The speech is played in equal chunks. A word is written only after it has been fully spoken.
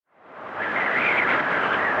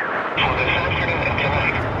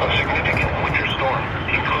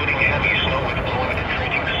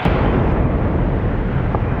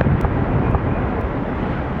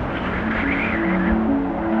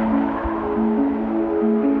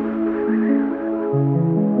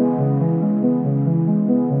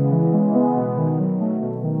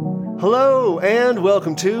and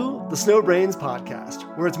welcome to the Snow Brains Podcast,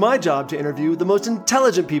 where it's my job to interview the most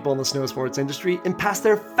intelligent people in the snow sports industry and pass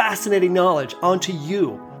their fascinating knowledge on to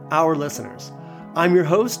you, our listeners. I'm your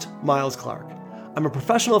host, Miles Clark. I'm a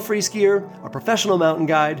professional free skier, a professional mountain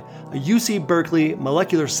guide, a UC Berkeley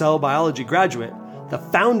molecular cell biology graduate, the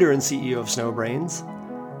founder and CEO of Snow Brains,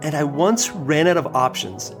 and I once ran out of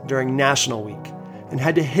options during National Week and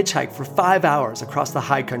had to hitchhike for 5 hours across the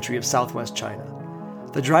high country of Southwest China.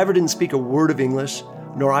 The driver didn't speak a word of English,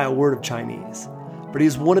 nor I a word of Chinese, but he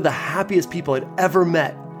was one of the happiest people I'd ever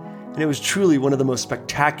met, and it was truly one of the most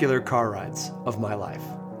spectacular car rides of my life.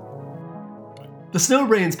 The Snow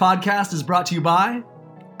Brains Podcast is brought to you by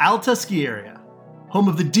Alta Ski Area, home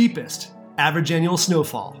of the deepest average annual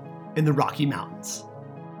snowfall in the Rocky Mountains.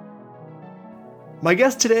 My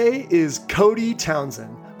guest today is Cody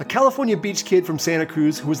Townsend, a California beach kid from Santa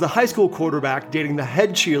Cruz who was the high school quarterback dating the head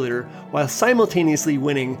cheerleader while simultaneously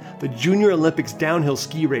winning the Junior Olympics downhill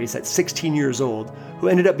ski race at 16 years old, who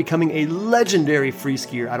ended up becoming a legendary free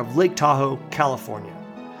skier out of Lake Tahoe, California.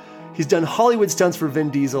 He's done Hollywood stunts for Vin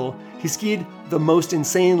Diesel. He skied the most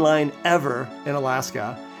insane line ever in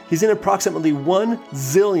Alaska. He's in approximately 1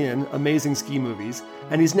 zillion amazing ski movies,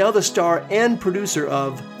 and he's now the star and producer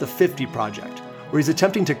of The 50 Project, where he's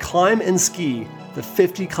attempting to climb and ski the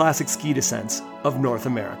 50 classic ski descents of North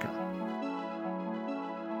America.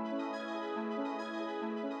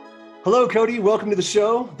 Hello, Cody. Welcome to the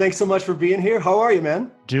show. Thanks so much for being here. How are you,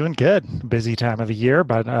 man? Doing good. Busy time of the year,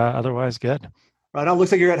 but otherwise good. Right on.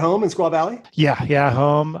 Looks like you're at home in Squaw Valley. Yeah,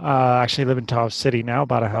 home. Actually live in Tahoe City now.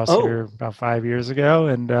 Bought a house here about 5 years ago,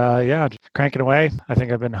 and just cranking away. I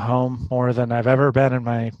think I've been home more than I've ever been in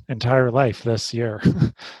my entire life this year.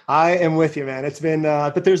 I am with you, man. It's been,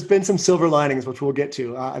 but there's been some silver linings, which we'll get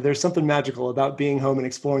to. There's something magical about being home and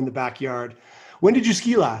exploring the backyard. When did you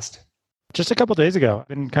ski last? Just a couple of days ago. I've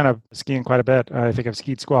been kind of skiing quite a bit. I think I've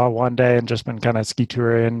skied squaw one day and just been kind of ski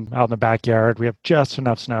touring out in the backyard. We have just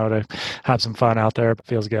enough snow to have some fun out there. It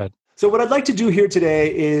feels good. So what I'd like to do here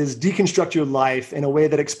today is deconstruct your life in a way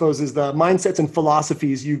that exposes the mindsets and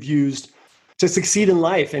philosophies you've used to succeed in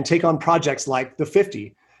life and take on projects like the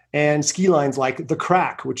 50 and ski lines like the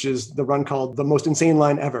Crack, which is the run called the most insane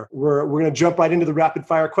line ever. We're going to jump right into the rapid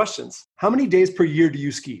fire questions. How many days per year do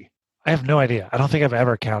you ski? I have no idea. I don't think I've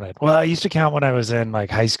ever counted. Well, I used to count when I was in like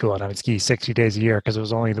high school and I would ski 60 days a year because it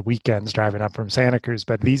was only the weekends driving up from Santa Cruz.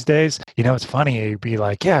 But these days, it's funny. You'd be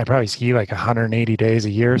like, yeah, I probably ski like 180 days a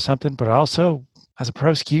year or something. But also as a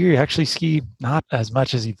pro skier, you actually ski not as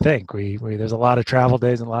much as you'd think. There's a lot of travel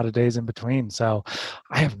days and a lot of days in between. So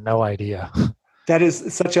I have no idea. That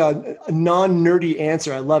is such a non-nerdy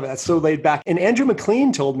answer. I love it. That's so laid back. And Andrew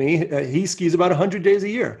McLean told me he skis about 100 days a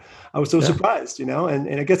year. I was so surprised, and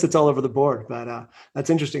I guess it's all over the board, but that's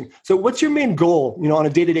interesting. So what's your main goal, on a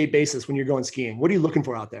day-to-day basis when you're going skiing? What are you looking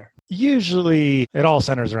for out there? Usually it all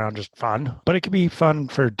centers around just fun, but it can be fun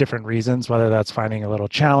for different reasons, whether that's finding a little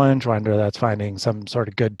challenge, whether that's finding some sort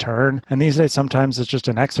of good turn. And these days, sometimes it's just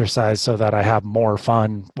an exercise so that I have more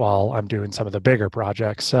fun while I'm doing some of the bigger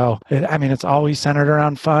projects. So, it's always centered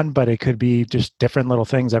around fun, but it could be just different little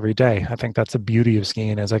things every day. I think that's the beauty of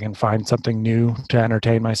skiing is I can find something new to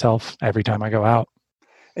entertain myself every time I go out.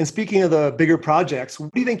 And speaking of the bigger projects,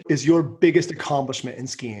 what do you think is your biggest accomplishment in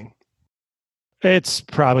skiing? It's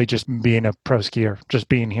probably just being a pro skier, just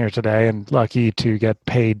being here today and lucky to get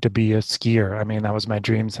paid to be a skier. That was my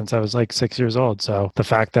dream since I was like 6 years old. So the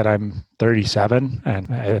fact that I'm 37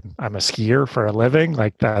 and I'm a skier for a living,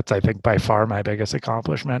 like that's, I think, by far my biggest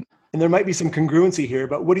accomplishment. And there might be some congruency here,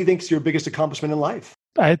 but what do you think is your biggest accomplishment in life?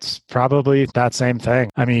 It's probably that same thing.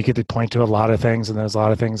 You could point to a lot of things and there's a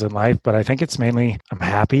lot of things in life, but I think it's mainly I'm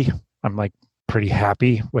happy. I'm like pretty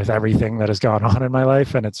happy with everything that has gone on in my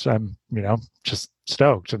life. And I'm just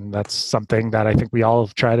stoked. And that's something that I think we all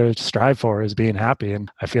try to strive for is being happy. And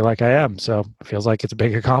I feel like I am. So it feels like it's a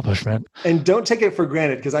big accomplishment. And don't take it for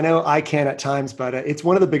granted, because I know I can at times, but it's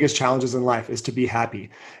one of the biggest challenges in life is to be happy.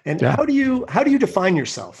 And how do you define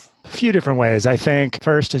yourself? A few different ways. I think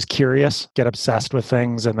first is curious, get obsessed with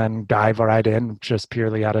things and then dive right in just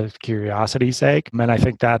purely out of curiosity's sake. And I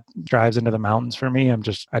think that drives into the mountains for me.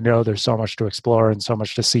 I know there's so much to explore and so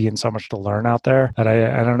much to see and so much to learn out there that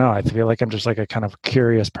I don't know. I feel like I'm just like a kind of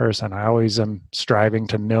curious person. I always am striving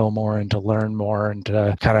to know more and to learn more and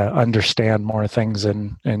to kind of understand more things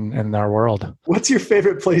in our world. What's your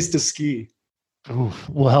favorite place to ski? Ooh,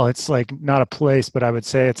 well, it's like not a place, but I would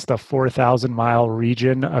say it's the 4,000-mile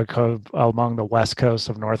region along the west coast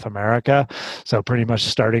of North America. So pretty much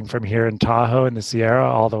starting from here in Tahoe in the Sierra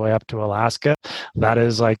all the way up to Alaska. that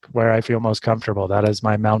is like where I feel most comfortable. That is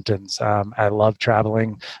my mountains. I love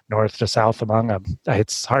traveling north to south among them.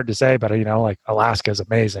 It's hard to say, but like Alaska is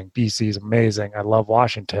amazing. BC is amazing. I love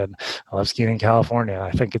Washington. I love skiing in California.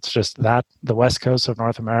 I think it's just that the West Coast of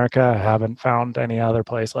North America, I haven't found any other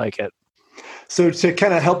place like it. So to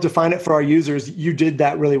kind of help define it for our users, you did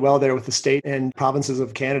that really well there with the state and provinces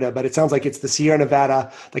of Canada, but it sounds like it's the Sierra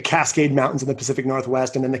Nevada, the Cascade Mountains in the Pacific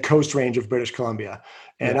Northwest, and then the Coast Range of British Columbia.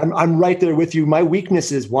 And yeah. I'm right there with you. My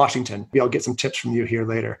weakness is Washington. Maybe I'll get some tips from you here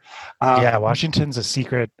later. Washington's a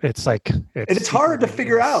secret. It's hard to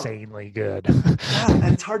figure out. Insanely good.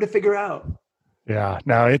 And it's hard to figure out. Yeah,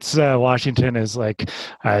 no, it's Washington is it's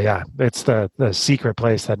the secret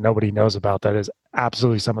place that nobody knows about. That is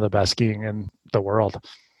absolutely some of the best skiing in the world.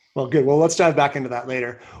 Well, good. Well, let's dive back into that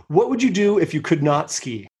later. What would you do if you could not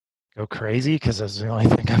ski? Go crazy, because that's the only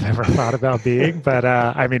thing I've ever thought about being. But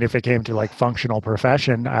if it came to like functional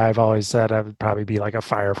profession, I've always said I would probably be like a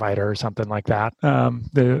firefighter or something like that.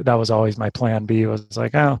 That was always my plan B, was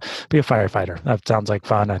like, oh, be a firefighter. That sounds like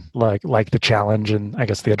fun. I like the challenge and I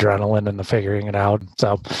guess the adrenaline and the figuring it out.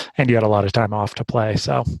 So, and you had a lot of time off to play.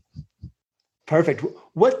 So perfect.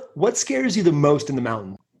 What scares you the most in the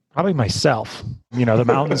mountains? Probably myself. The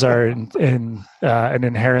mountains are in an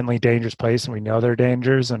inherently dangerous place, and we know they're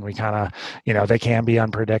dangers, and we kind of, they can be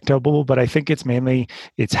unpredictable, but I think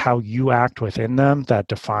it's how you act within them that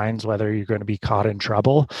defines whether you're going to be caught in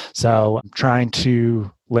trouble. So I'm trying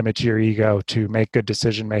to limit your ego, to make good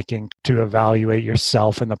decision making, to evaluate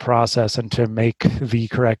yourself in the process, and to make the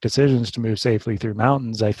correct decisions to move safely through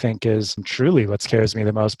mountains, I think is truly what scares me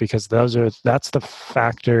the most, because that's the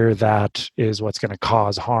factor that is what's going to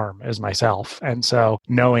cause harm, is myself. And so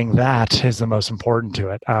knowing that is the most important to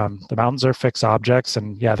it. The mountains are fixed objects,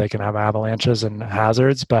 and yeah, they can have avalanches and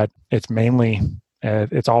hazards, but it's mainly,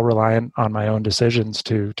 it's all reliant on my own decisions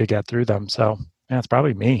to get through them. So yeah, it's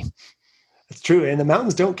probably me. It's true. And the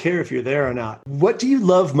mountains don't care if you're there or not. What do you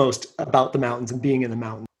love most about the mountains and being in the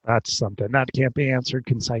mountains? That's something that can't be answered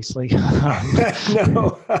concisely.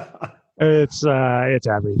 No. It's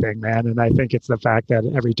everything, man. And I think it's the fact that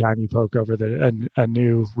every time you poke over a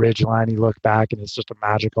new ridge line, you look back and it's just a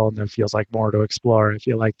magical, and there feels like more to explore. I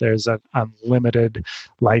feel like there's an unlimited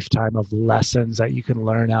lifetime of lessons that you can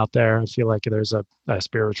learn out there. I feel like there's a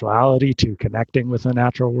spirituality to connecting with the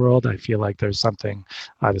natural world. I feel like there's something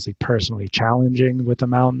obviously personally challenging with the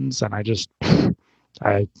mountains. And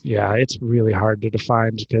it's really hard to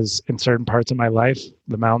define, because in certain parts of my life,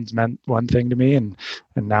 the mountains meant one thing to me, and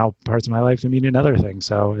now parts of my life they mean another thing.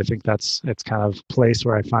 So I think it's kind of a place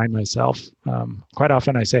where I find myself. Quite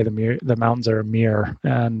often I say the mountains are a mirror,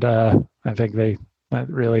 and I think that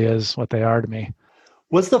really is what they are to me.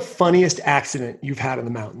 What's the funniest accident you've had in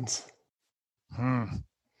the mountains?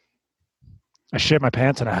 I shit my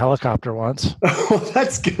pants in a helicopter once. Oh,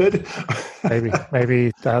 that's good.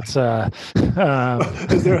 Maybe that's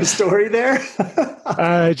Is there a story there?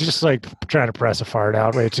 Just like trying to press a fart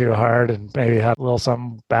out way too hard, and maybe had a little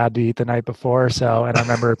something bad to eat the night before. So, and I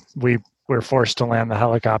remember we were forced to land the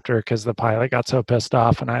helicopter because the pilot got so pissed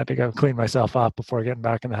off, and I had to go clean myself up before getting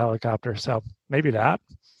back in the helicopter. So maybe that.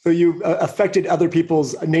 So you affected other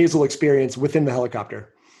people's nasal experience within the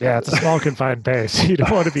helicopter. Yeah, it's a small confined space. You don't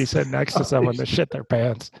want to be sitting next to someone that shit their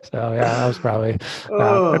pants. So yeah, that was probably,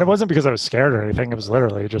 and it wasn't because I was scared or anything. It was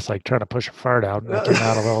literally just like trying to push a fart out and it came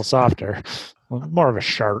out a little softer, more of a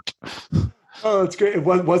shark. Oh, that's great.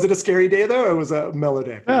 Was it a scary day though, or was it a mellow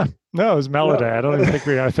day? Yeah, no, it was mellow day. I don't even think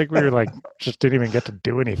I think we were like, just didn't even get to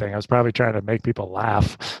do anything. I was probably trying to make people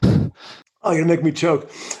laugh. Oh, you're gonna make me choke.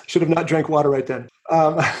 Should have not drank water right then.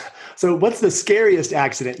 So what's the scariest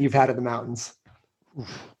accident you've had in the mountains?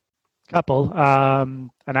 Couple. An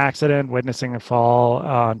accident, witnessing a fall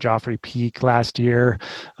on Joffrey Peak last year.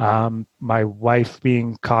 My wife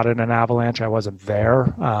being caught in an avalanche. I wasn't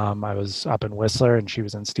there. I was up in Whistler and she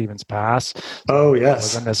was in Stevens Pass. Oh, yes. It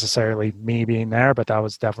wasn't necessarily me being there, but that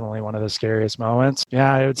was definitely one of the scariest moments.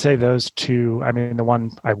 Yeah, I would say those two. I mean, the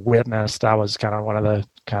one I witnessed, that was kind of one of the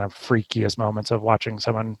kind of freakiest moments of watching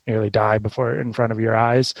someone nearly die before in front of your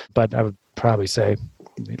eyes. But I would probably say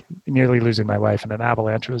nearly losing my wife in an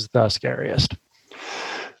avalanche was the scariest.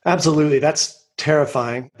 Absolutely. That's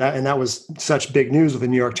terrifying. And that was such big news with the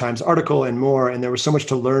New York Times article and more. And there was so much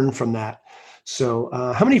to learn from that. So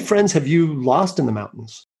how many friends have you lost in the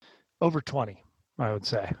mountains? Over 20, I would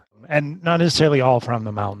say. And not necessarily all from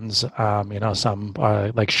the mountains. Some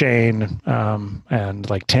like Shane and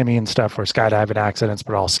like Timmy and stuff were skydiving accidents,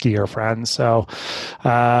 but all skier friends. So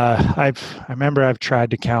I remember I've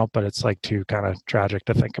tried to count, but it's like too kind of tragic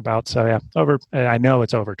to think about. So yeah, I know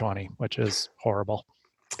it's over 20, which is horrible.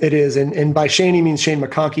 It is. And by Shane, he means Shane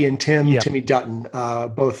McConkey and Yep. Timmy Dutton,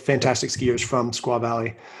 both fantastic skiers from Squaw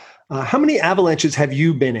Valley. How many avalanches have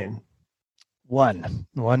you been in? One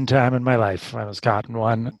time in my life, I was caught in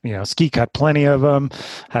one. Ski cut plenty of them,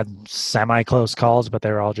 had semi-close calls, but they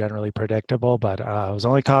were all generally predictable. But I was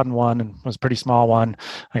only caught in one, and it was a pretty small one.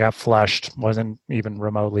 I got flushed, wasn't even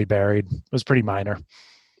remotely buried. It was pretty minor.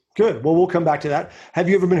 Good. Well, we'll come back to that. Have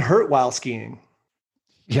you ever been hurt while skiing?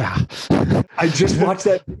 Yeah. I just watched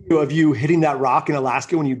that video of you hitting that rock in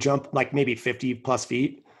Alaska when you jumped like maybe 50 plus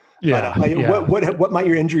feet. Yeah. But, yeah. What might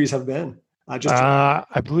your injuries have been? I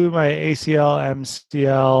blew my ACL,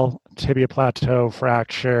 MCL, tibia plateau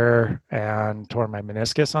fracture, and tore my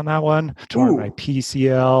meniscus on that one. Tore my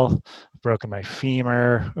PCL, broken my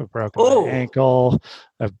femur, broken my ankle.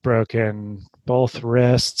 I've broken both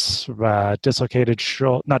wrists, not dislocated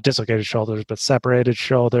shoulders, but separated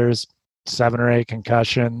shoulders, 7 or 8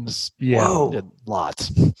 concussions. Yeah,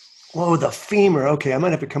 lots. Whoa, the femur. Okay, I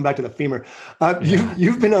might have to come back to the femur.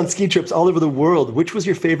 You've been on ski trips all over the world. Which was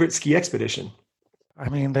your favorite ski expedition? I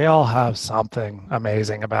mean, they all have something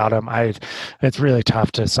amazing about them. It's really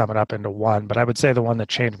tough to sum it up into one, but I would say the one that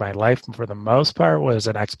changed my life for the most part was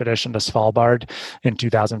an expedition to Svalbard in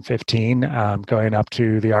 2015, going up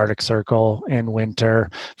to the Arctic Circle in winter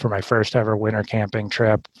for my first ever winter camping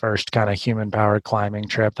trip, first kind of human-powered climbing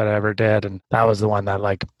trip that I ever did. And that was the one that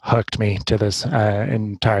like hooked me to this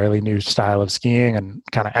entirely new style of skiing and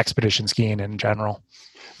kind of expedition skiing in general.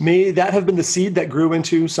 May that have been the seed that grew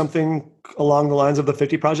into something along the lines of the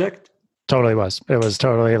 50 Project? Totally was. It was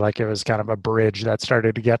totally like it was kind of a bridge that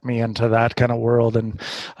started to get me into that kind of world. And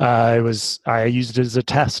I used it as a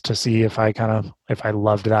test to see if I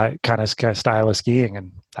loved that kind of style of skiing,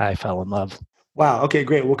 and I fell in love. Wow. Okay,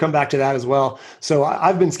 great. We'll come back to that as well. So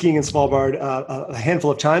I've been skiing in Svalbard a handful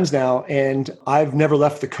of times now, and I've never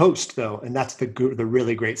left the coast though. And that's the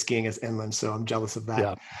really great skiing is inland. So I'm jealous of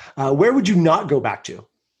that. Yeah. Where would you not go back to?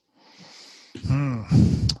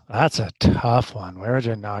 That's a tough one. Where would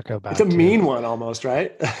you not go back? It's a mean one almost,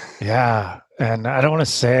 right? Yeah. And I don't want to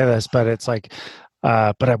say this, but it's like,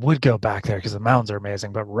 but I would go back there because the mountains are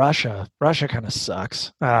amazing. But Russia kind of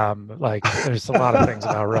sucks. Like there's a lot of things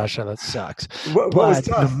about Russia that sucks. But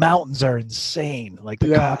the mountains are insane. Like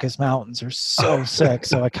the Caucasus Mountains are so sick.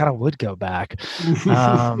 So I kind of would go back.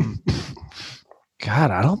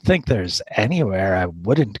 God, I don't think there's anywhere I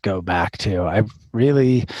wouldn't go back to.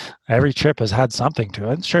 Every trip has had something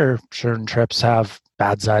to it. Sure, certain trips have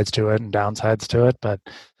bad sides to it and downsides to it, but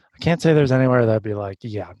I can't say there's anywhere that'd be like,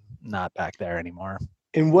 yeah, not back there anymore.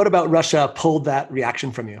 And what about Russia pulled that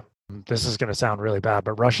reaction from you? This is going to sound really bad,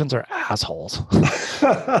 but Russians are assholes.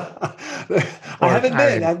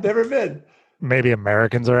 I've never been. Maybe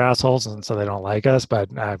Americans are assholes and so they don't like us, but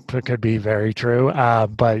it could be very true.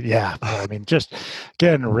 But yeah, I mean, just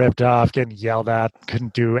getting ripped off, getting yelled at,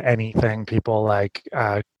 couldn't do anything. People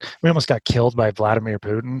we almost got killed by Vladimir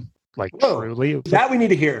Putin. Like, whoa, truly. That we need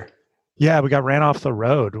to hear. Yeah, we got ran off the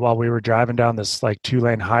road while we were driving down this like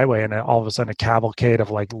 2-lane highway, and all of a sudden a cavalcade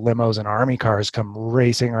of like limos and army cars come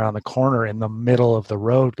racing around the corner in the middle of the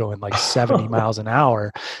road going like 70 miles an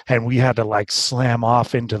hour, and we had to like slam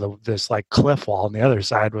off into this like cliff wall, and the other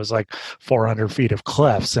side was like 400 feet of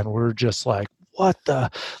cliffs, and we're just like, what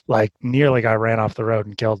the, like nearly got ran off the road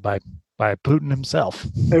and killed by Putin himself.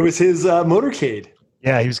 It was his motorcade.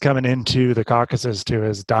 Yeah, he was coming into the Caucasus to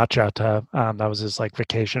his dacha. That was his like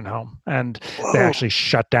vacation home, and They actually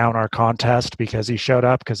shut down our contest because he showed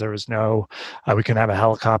up because there was we couldn't have a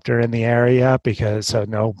helicopter in the area because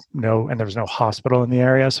and there was no hospital in the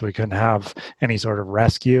area, so we couldn't have any sort of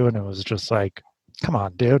rescue. And it was just like, come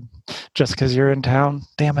on, dude, just because you're in town,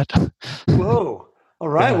 damn it. Whoa! All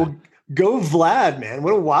right, well, go Vlad, man!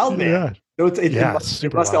 What a wild man! Yeah.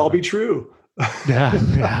 It must all be true. yeah,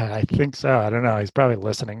 I think so. I don't know. He's probably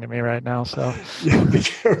listening to me right now. So yeah, be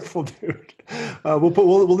careful, dude.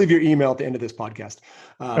 We'll leave your email at the end of this podcast.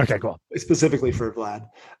 Okay, cool. Specifically for Vlad.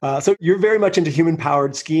 So you're very much into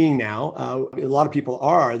human-powered skiing now. A lot of people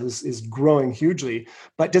are. This is growing hugely.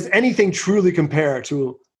 But does anything truly compare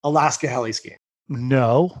to Alaska heli skiing?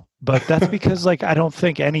 No, but that's because like I don't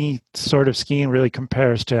think any sort of skiing really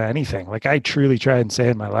compares to anything. Like I truly try and say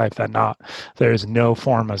in my life that there is no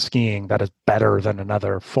form of skiing that is better than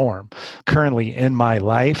another form. Currently in my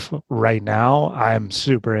life right now, I'm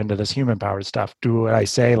super into this human powered stuff. Do I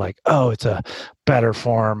say like, oh, it's a better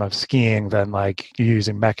form of skiing than like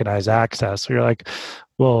using mechanized access? So you're like,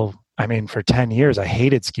 well, I mean, for 10 years, I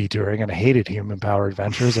hated ski touring and I hated human powered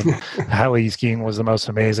adventures. And heli skiing was the most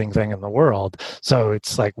amazing thing in the world. So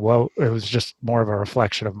it's like, well, it was just more of a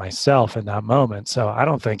reflection of myself in that moment. So I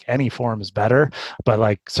don't think any form is better, but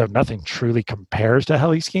like, so nothing truly compares to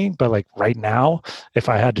heli skiing. But like right now, if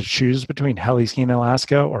I had to choose between heli skiing in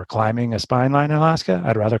Alaska or climbing a spine line in Alaska,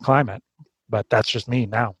 I'd rather climb it. But that's just me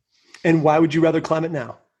now. And why would you rather climb it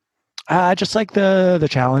now? I just like the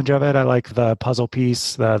challenge of it. I like the puzzle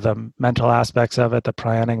piece, the mental aspects of it, the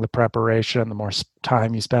planning, the preparation, the more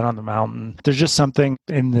time you spend on the mountain. There's just something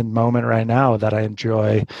in the moment right now that I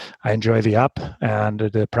enjoy. I enjoy the up and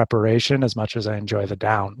the preparation as much as I enjoy the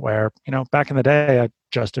down, where, back in the day, I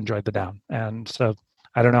just enjoyed the down. And so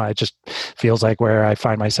I don't know, it just feels like where I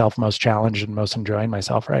find myself most challenged and most enjoying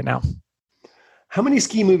myself right now. How many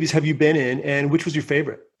ski movies have you been in, and which was your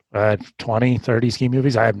favorite? 20, 30 ski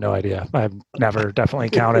movies. I have no idea. I've never definitely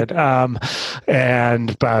counted.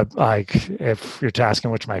 But like, if you're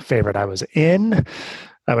asking which my favorite I was in,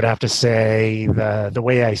 I would have to say the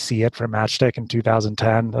Way I See It from Matchstick in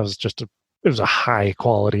 2010. That was it was a high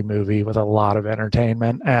quality movie with a lot of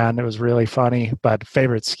entertainment, and it was really funny. But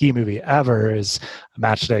favorite ski movie ever is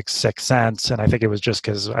Matchstick's Sixth Sense. And I think it was just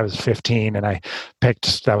because I was 15 and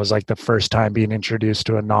that was like the first time being introduced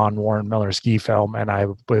to a non-Warren Miller ski film. And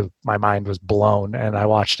my mind was blown, and I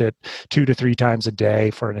watched it 2 to 3 times a day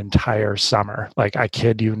for an entire summer. Like, I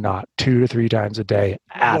kid you not, 2 to 3 times a day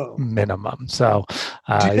at minimum. So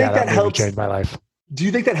that movie changed my life. Do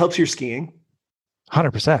you think that helps your skiing?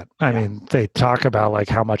 100%. I mean, they talk about like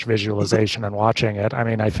how much visualization and watching it. I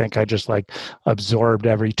mean, I think I just like absorbed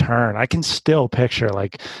every turn. I can still picture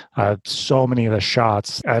like so many of the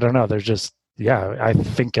shots. I don't know. There's just, I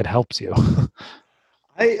think it helps you.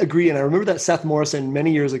 I agree. And I remember that Seth Morrison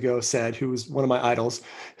many years ago said, who was one of my idols,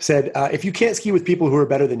 said, if you can't ski with people who are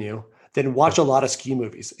better than you, then watch a lot of ski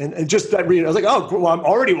movies. And just that reading, I was like, oh, well, I'm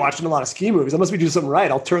already watching a lot of ski movies. I must be doing something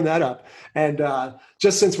right. I'll turn that up. And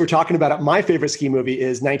just since we're talking about it, my favorite ski movie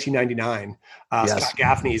is 1999, Scott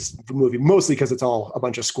Gaffney's movie, mostly because it's all a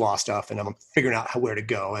bunch of squaw stuff and I'm figuring out where to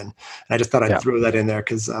go. And I just thought I'd throw that in there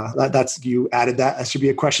because that's you added that. That should be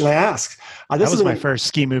a question I ask. That was my first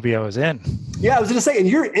ski movie I was in. Yeah, I was going to say, and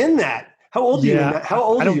you're in that. How old are you in that? How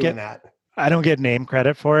old are you in that? I don't get name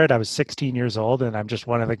credit for it. I was 16 years old, and I'm just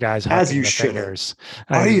one of the guys hugging the fingers.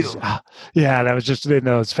 Are you? Yeah, and I was just in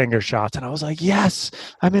those finger shots, and I was like, yes,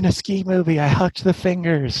 I'm in a ski movie. I hugged the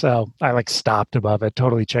fingers. So I like stopped above it,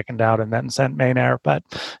 totally chickened out, and then sent main air. But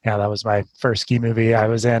yeah, that was my first ski movie I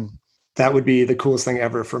was in. That would be the coolest thing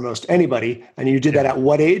ever for most anybody. And you did that at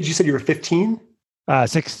what age? You said you were 15?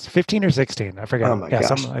 15 or 16. I forget. Oh my gosh.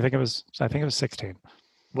 I think it was 16.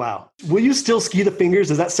 Wow. Will you still ski the fingers?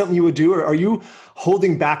 Is that something you would do? Or are you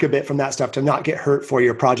holding back a bit from that stuff to not get hurt for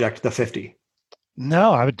your project, the 50?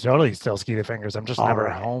 No, I would totally still ski the fingers. I'm just never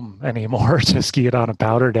home anymore to ski it on a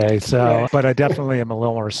powder day. So, but I definitely am a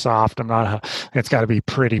little more soft. It's got to be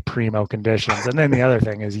pretty primo conditions. And then the other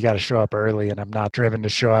thing is you got to show up early, and I'm not driven to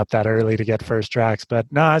show up that early to get first tracks.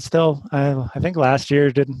 But no, I think last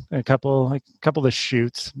year did a couple of the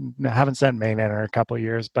shoots. I haven't sent main in a couple of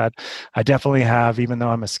years, but I definitely have, even though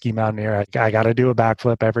I'm a ski mountaineer, I got to do a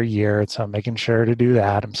backflip every year. So I'm making sure to do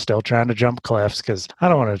that. I'm still trying to jump cliffs because I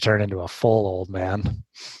don't want to turn into a full old man.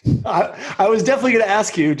 I was definitely going to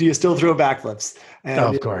ask you, do you still throw backflips? And,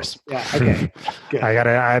 of course. Yeah. Okay.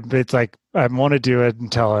 Good. It's like, I want to do it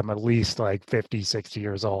until I'm at least like 50, 60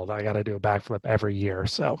 years old. I got to do a backflip every year.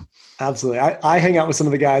 So absolutely. I hang out with some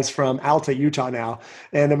of the guys from Alta, Utah now.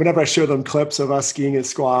 And whenever I show them clips of us skiing at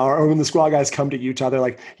squaw, or when the squaw guys come to Utah, they're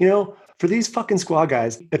like, for these fucking squaw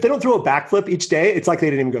guys, if they don't throw a backflip each day, it's like they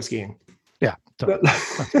didn't even go skiing. Yeah, totally.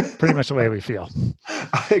 That's pretty much the way we feel.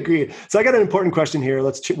 I agree. So I got an important question here.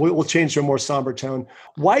 We'll change to a more somber tone.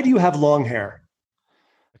 Why do you have long hair?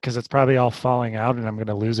 Because it's probably all falling out and I'm going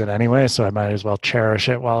to lose it anyway. So I might as well cherish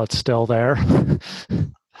it while it's still there.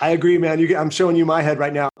 I agree, man. I'm showing you my head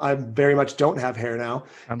right now. I very much don't have hair now.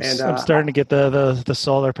 I'm starting to get the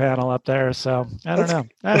solar panel up there. So I don't know.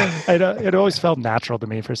 It always felt natural to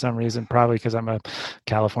me for some reason, probably because I'm a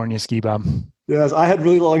California ski bum. Yes, I had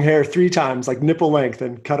really long hair 3 times, like nipple length,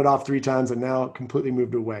 and cut it off 3 times, and now it completely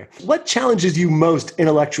moved away. What challenges you most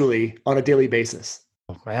intellectually on a daily basis?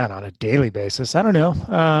 Oh, man, on a daily basis, I don't know.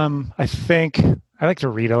 I think I like to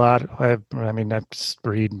read a lot. I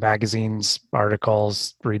read magazines,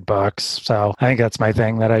 articles, read books. So I think that's my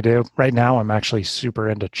thing that I do. Right now, I'm actually super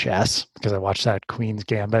into chess because I watched that Queen's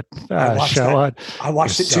Gambit show. I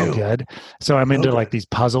watched it so too. good. So I'm into like these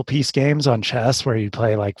puzzle piece games on chess where you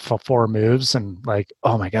play like four moves and like,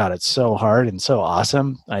 oh my God, it's so hard and so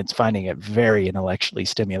awesome. I'm finding it very intellectually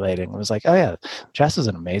stimulating. I was like, oh yeah, chess is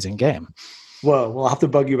an amazing game. Whoa, we'll have to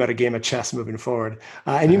bug you about a game of chess moving forward.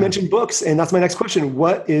 And you mentioned books, and that's my next question.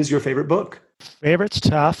 What is your favorite book? Favorite's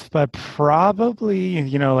tough, but probably,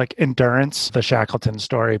 like Endurance, the Shackleton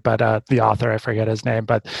story, but the author, I forget his name,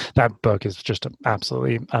 but that book is just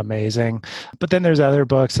absolutely amazing. But then there's other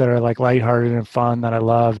books that are like lighthearted and fun that I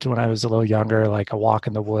loved when I was a little younger, like A Walk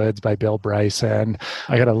in the Woods by Bill Bryson.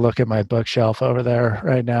 I got to look at my bookshelf over there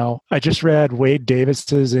right now. I just read Wade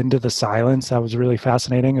Davis's Into the Silence. That was really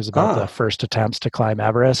fascinating. It was about the first attempts to climb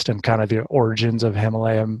Everest and kind of the origins of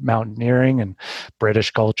Himalayan mountaineering and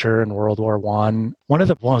British culture and World War One of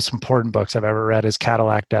the most important books I've ever read is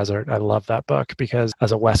Cadillac Desert. I love that book because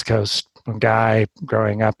as a West Coast guy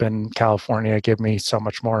growing up in California, it gave me so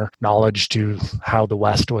much more knowledge to how the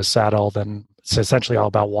West was settled. And it's essentially all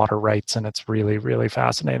about water rights, and it's really, really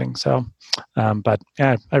fascinating. So, but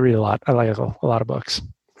yeah, I read a lot. I like a lot of books.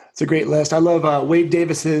 It's a great list. I love Wade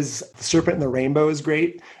Davis's The Serpent and the Rainbow is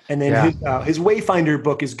great. And then his Wayfinder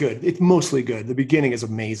book is good. It's mostly good. The beginning is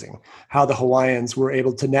amazing. How the Hawaiians were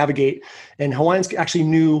able to navigate. And Hawaiians actually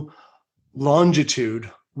knew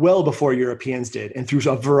longitude well before Europeans did. And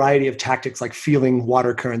through a variety of tactics like feeling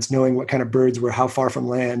water currents, knowing what kind of birds were how far from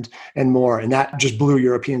land and more. And that just blew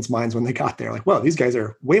Europeans' minds when they got there. Like, well, these guys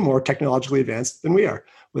are way more technologically advanced than we are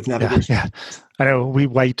with navigation. Yeah. I know we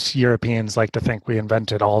white Europeans like to think we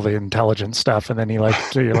invented all the intelligent stuff. And then you're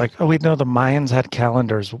like, oh, we know the Mayans had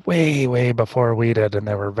calendars way, way before we did, and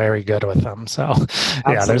they were very good with them. So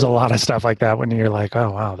yeah, there's a lot of stuff like that when you're like,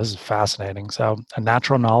 oh, wow, this is fascinating. So a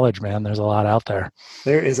natural knowledge, man, there's a lot out there.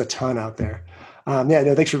 There is a ton out there.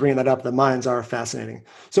 Thanks for bringing that up. The mines are fascinating.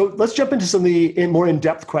 So let's jump into some of the more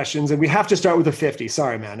in-depth questions. And we have to start with the 50.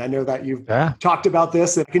 Sorry, man. I know that you've talked about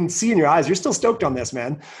this. I can see in your eyes, you're still stoked on this,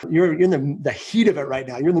 man. You're in the heat of it right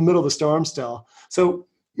now. You're in the middle of the storm still. So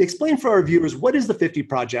explain for our viewers, what is the 50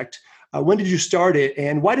 Project? When did you start it?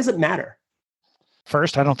 And why does it matter?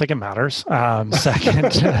 First, I don't think it matters.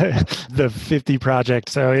 Second, the 50 Project.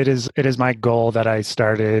 So it is my goal that I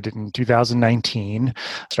started in 2019.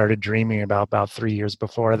 Started dreaming about 3 years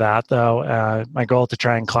before that, though. My goal to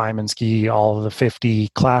try and climb and ski all of the 50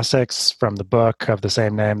 classics from the book of the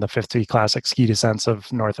same name, the 50 Classic Ski Descents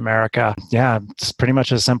of North America. Yeah, it's pretty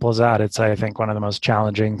much as simple as that. It's, I think, one of the most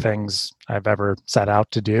challenging things I've ever set out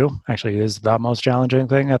to do. Actually, it is the most challenging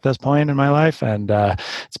thing at this point in my life. And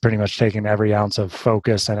it's pretty much taken every ounce of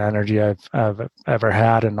focus and energy I've ever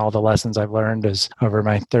had, and all the lessons I've learned is over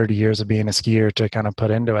my 30 years of being a skier to kind of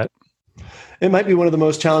put into it. It might be one of the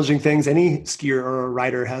most challenging things any skier or a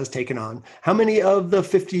rider has taken on. How many of the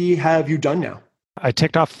 50 have you done now? I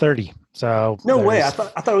ticked off 30. So no way. I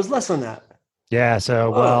thought it was less than that. Yeah.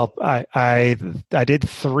 So, well, I did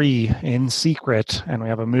 3 in secret, and we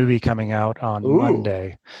have a movie coming out on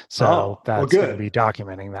Monday. So that's going to be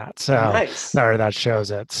documenting that. So nice. That shows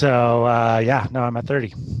it. So I'm at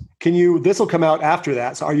 30. This will come out after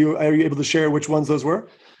that. So are you able to share which ones those were?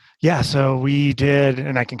 Yeah. So we did,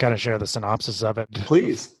 and I can kind of share the synopsis of it.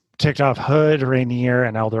 Please. Ticked off Hood, Rainier,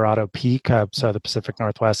 and El Dorado Peak. So the Pacific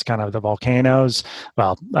Northwest, kind of the volcanoes.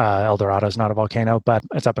 Well, El Dorado is not a volcano, but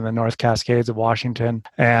it's up in the North Cascades of Washington.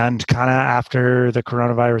 And kind of after the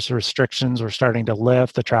coronavirus restrictions were starting to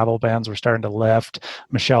lift, the travel bans were starting to lift,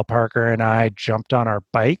 Michelle Parker and I jumped on our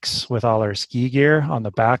bikes with all our ski gear on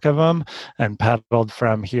the back of them and pedaled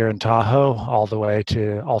from here in Tahoe all the way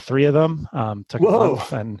to all 3 of them. Took a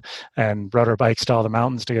month and rode our bikes to all the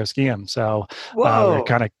mountains to go ski them. So we're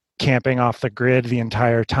kind of camping off the grid the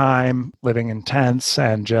entire time, living in tents,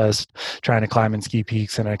 and just trying to climb and ski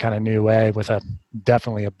peaks in a kind of new way with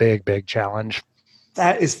definitely a big challenge.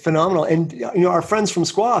 That is phenomenal. And our friends from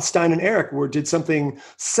Squaw, Stein and Eric, did something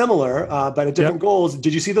similar, but at different goals.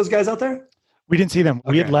 Did you see those guys out there? We didn't see them.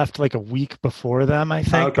 Okay. We had left like a week before them, I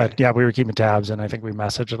think. Okay. But yeah, we were keeping tabs, and I think we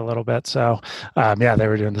messaged it a little bit. So they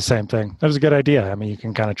were doing the same thing. That was a good idea. I mean, you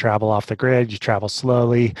can kind of travel off the grid. You travel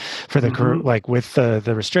slowly for the crew. Like with the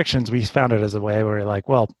restrictions, we found it as a way where you're like,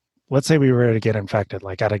 well, let's say we were to get infected,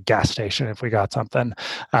 like at a gas station, if we got something,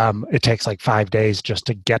 it takes like 5 days just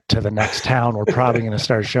to get to the next town. We're probably going to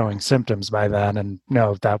start showing symptoms by then and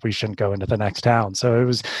know that we shouldn't go into the next town. So it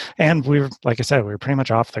was, and we were, like I said, we were pretty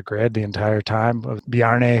much off the grid the entire time.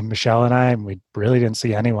 Bjarne, Michelle, and I, and we really didn't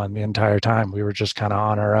see anyone the entire time. We were just kind of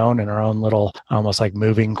on our own in our own little, almost like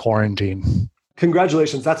moving quarantine.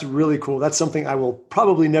 Congratulations. That's really cool. That's something I will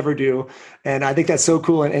probably never do. And I think that's so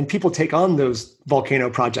cool. And people take on those volcano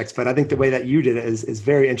projects, but I think the way that you did it is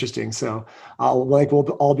very interesting. So we'll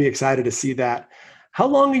all be excited to see that. How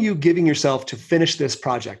long are you giving yourself to finish this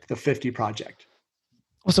project, the 50 project?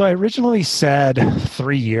 Well, so I originally said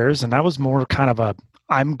 3 years, and that was more kind of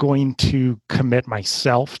I'm going to commit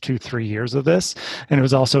myself to 3 years of this. And it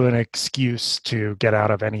was also an excuse to get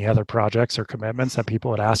out of any other projects or commitments that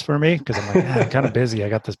people would ask for me, because I'm like, I'm kind of busy. I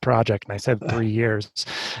got this project, and I said 3 years.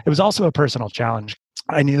 It was also a personal challenge.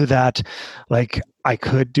 I knew that like I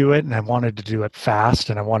could do it, and I wanted to do it fast,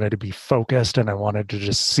 and I wanted to be focused, and I wanted to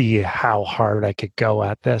just see how hard I could go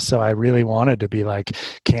at this. So I really wanted to be like,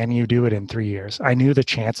 can you do it in 3 years? I knew the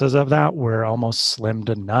chances of that were almost slim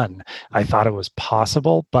to none. I thought it was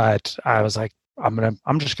possible, but I was like,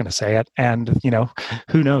 I'm just gonna say it. And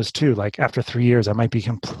who knows too, like after 3 years, I might be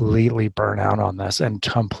completely burnt out on this and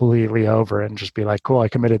completely over it and just be like, cool, I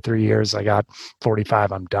committed 3 years, I got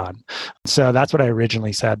 45, I'm done. So that's what I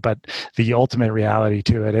originally said. But the ultimate reality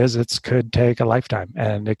to it is it could take a lifetime,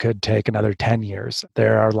 and it could take another 10 years.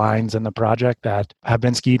 There are lines in the project that have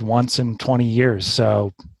been skied once in 20 years.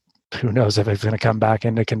 So who knows if it's going to come back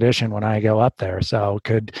into condition when I go up there. So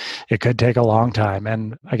it could take a long time.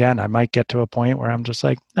 And again, I might get to a point where I'm just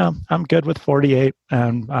like, no, I'm good with 48,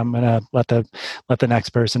 and I'm going to let the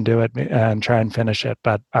next person do it and try and finish it.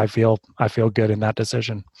 But I feel good in that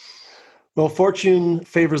decision. Well, fortune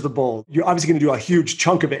favors the bold. You're obviously going to do a huge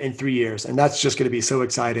chunk of it in 3 years, and that's just going to be so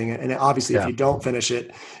exciting. And obviously, if you don't finish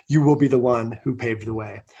it, you will be the one who paved the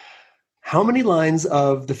way. How many lines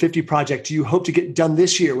of the 50 project do you hope to get done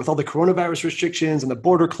this year with all the coronavirus restrictions and the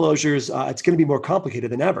border closures? It's going to be more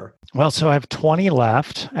complicated than ever. Well, so I have 20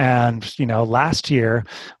 left. And, last year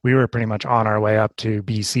we were pretty much on our way up to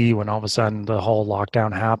BC when all of a sudden the whole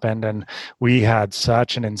lockdown happened. And we had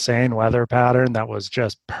such an insane weather pattern that was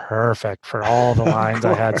just perfect for all the lines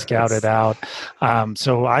I had scouted out.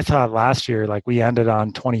 So I thought last year, like we ended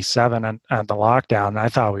on 27 at the lockdown. And I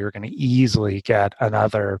thought we were going to easily get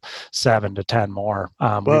another 7 to 10 more.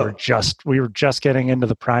 We were just getting into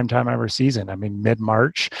the prime time of our season. I mean,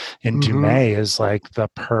 mid-March into May is like the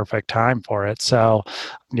perfect time for it. So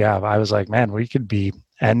yeah, I was like, man, we could be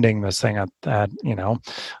ending this thing at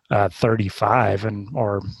 35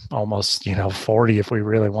 or almost 40 if we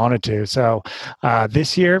really wanted to. So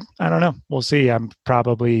this year, I don't know, we'll see. I'm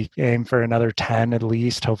probably aim for another 10 at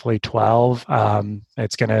least, hopefully 12.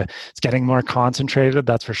 It's getting more concentrated,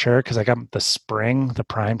 that's for sure, because I got the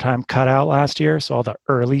prime time cut out last year, so all the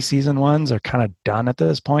early season ones are kind of done at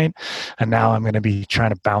this point, and now I'm going to be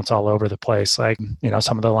trying to bounce all over the place. Like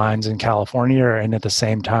some of the lines in California are in at the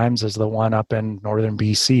same times as the one up in northern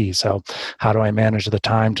BC. So how do I manage the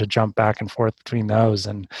time to jump back and forth between those?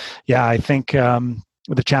 And yeah, I think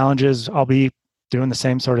the challenge is I'll be doing the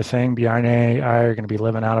same sort of thing. Bjarne and I are going to be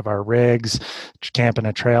living out of our rigs, camping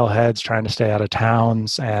at trailheads, trying to stay out of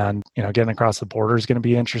towns, and getting across the border is going to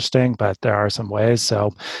be interesting, but there are some ways.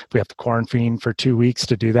 So if we have to quarantine for 2 weeks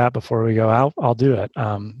to do that before we go out, I'll do it.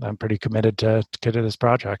 I'm pretty committed to this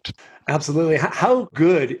project. Absolutely. How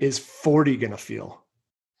good is 40 going to feel?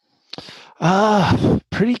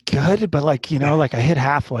 Pretty good, but like I hit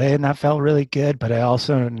halfway and that felt really good. But I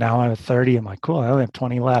also, now I'm at 30, I'm like, cool, I only have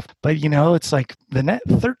 20 left. But it's like the net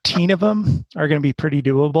 13 of them are going to be pretty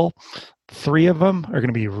doable. 3 of them are going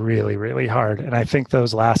to be really, really hard. And I think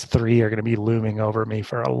those last 3 are going to be looming over me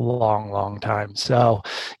for a long, long time. So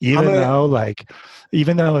even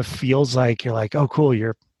though it feels like you're like, oh, cool,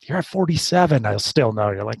 you're at 47, I'll still know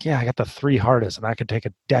you're like, yeah, I got the 3 hardest, and that could take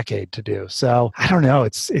a decade to do. So I don't know.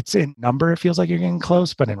 It's in number, it feels like you're getting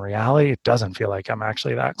close, but in reality, it doesn't feel like I'm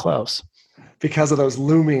actually that close. Because of those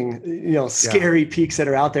looming, scary peaks that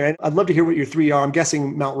are out there. And I'd love to hear what your 3 are. I'm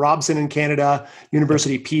guessing Mount Robson in Canada,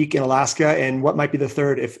 University Peak in Alaska, and what might be the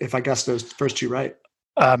third if I guessed those first 2 right?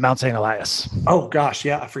 Mount St. Elias. Oh gosh,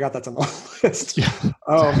 yeah, I forgot that's on the list.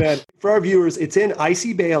 Oh man, for our viewers, it's in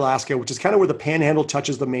Icy Bay, Alaska, which is kind of where the Panhandle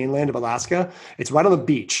touches the mainland of Alaska. It's right on the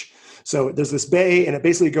beach. So there's this bay, and it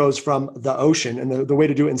basically goes from the ocean. And the way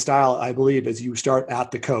to do it in style, I believe, is you start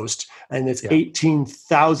at the coast, and it's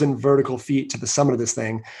 18,000 vertical feet to the summit of this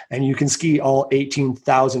thing, and you can ski all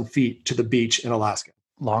 18,000 feet to the beach in Alaska.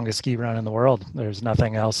 Longest ski run in the world. There's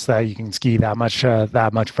nothing else that you can ski that much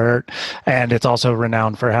vert. And it's also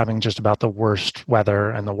renowned for having just about the worst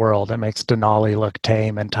weather in the world. It makes Denali look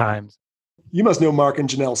tame at times. You must know Mark and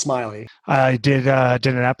Janelle Smiley. I did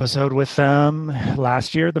an episode with them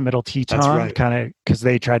last year, the Middle Teton, right. kind of because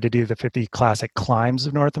they tried to do the 50 classic climbs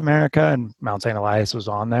of North America, and Mount St. Elias was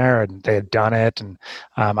on there, and they had done it. And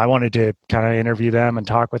I wanted to kind of interview them and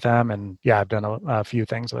talk with them. And yeah, I've done a few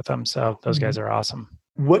things with them. So those guys are awesome.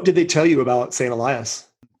 What did they tell you about St. Elias?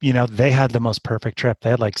 They had the most perfect trip. They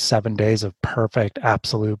had like 7 days of perfect,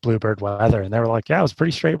 absolute bluebird weather. And they were like, yeah, it was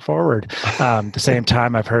pretty straightforward. At the same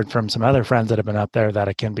time, I've heard from some other friends that have been up there that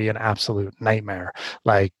it can be an absolute nightmare.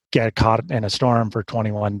 Like get caught in a storm for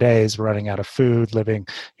 21 days, running out of food,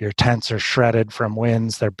 your tents are shredded from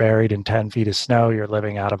winds. They're buried in 10 feet of snow. You're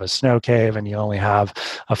living out of a snow cave and you only have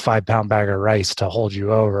a 5-pound bag of rice to hold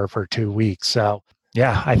you over for 2 weeks. So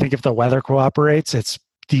yeah, I think if the weather cooperates, it's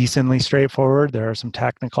decently straightforward. There are some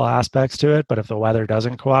technical aspects to it, but if the weather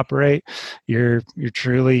doesn't cooperate, you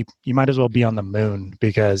might as well be on the moon,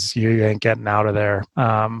 because you ain't getting out of there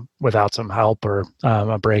without some help or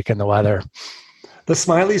a break in the weather. The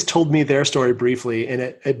Smileys told me their story briefly, and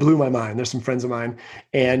it blew my mind. There's some friends of mine.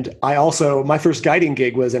 And I also, my first guiding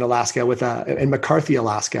gig was in Alaska in McCarthy,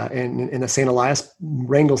 Alaska, in a St. Elias,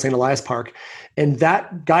 Wrangell St. Elias Park. And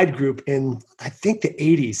that guide group in, I think, the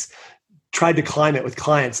 80s tried to climb it with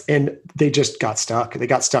clients, and they just got stuck. They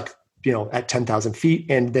got stuck, at 10,000 feet,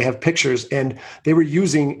 and they have pictures, and they were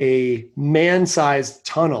using a man-sized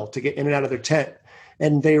tunnel to get in and out of their tent.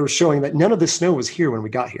 And they were showing that none of the snow was here when we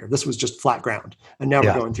got here. This was just flat ground. And now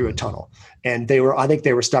we're going through a tunnel. And I think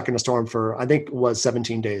they were stuck in a storm for, I think it was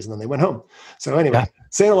 17 days, and then they went home. So anyway,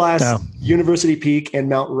 St. Elias, University Peak, and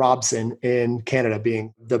Mount Robson in Canada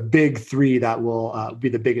being the big three that will be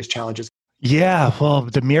the biggest challenges. Yeah, well,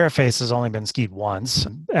 the Mirror Face has only been skied once.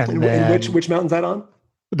 And which mountain's that on?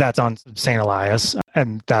 That's on St. Elias,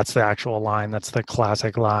 and that's the actual line. That's the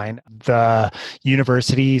classic line. The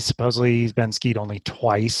University supposedly has been skied only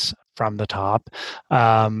twice from the top.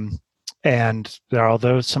 And there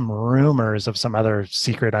are some rumors of some other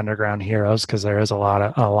secret underground heroes, because there is a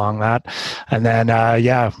lot along that. And then,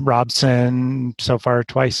 Robson so far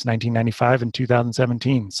twice, 1995 and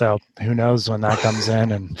 2017. So who knows when that comes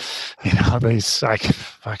in? And, if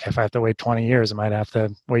I have to wait 20 years, I might have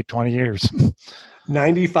to wait 20 years.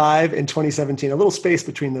 95 and 2017, a little space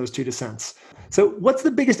between those two descents. So what's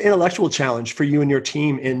the biggest intellectual challenge for you and your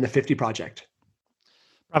team in the 50 project?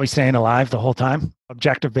 Probably staying alive the whole time.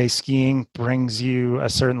 Objective-based skiing brings you a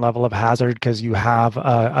certain level of hazard because you have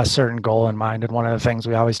a certain goal in mind. And one of the things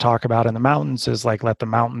we always talk about in the mountains is like, let the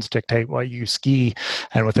mountains dictate what you ski.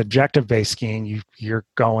 And with objective-based skiing, you're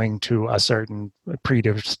going to a certain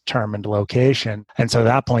predetermined location. And so at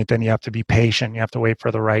that point, then you have to be patient. You have to wait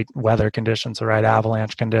for the right weather conditions, the right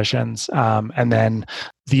avalanche conditions. And then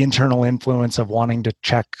the internal influence of wanting to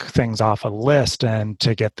check things off a list and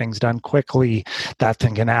to get things done quickly, that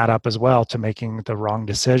thing can add up as well to making the wrong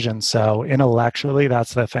decision. So intellectually,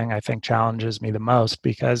 that's the thing I think challenges me the most,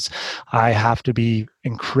 because I have to be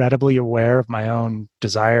incredibly aware of my own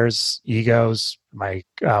desires, egos,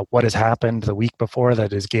 what has happened the week before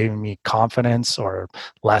that is giving me confidence or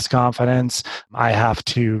less confidence. I have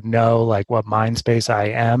to know what mind space I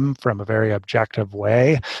am from a very objective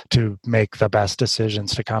way to make the best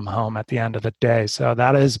decisions to come home at the end of the day. So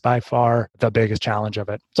that is by far the biggest challenge of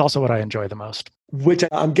it. It's also what I enjoy the most. Which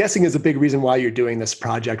I'm guessing is a big reason why you're doing this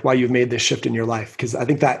project, why you've made this shift in your life. Because I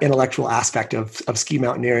think that intellectual aspect of ski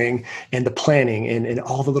mountaineering and the planning and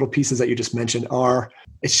all the little pieces that you just mentioned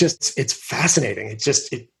it's fascinating.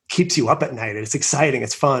 It keeps you up at night. It's exciting.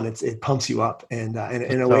 It's fun. It pumps you up and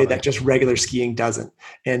in a way that just regular skiing doesn't.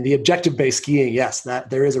 And the objective-based skiing, yes, that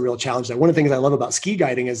there is a real challenge there. One of the things I love about ski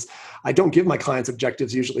guiding is I don't give my clients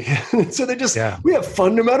objectives usually. So we have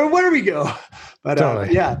fun no matter where we go. But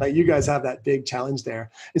but you guys have that big challenge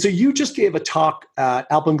there. And so you just gave a talk at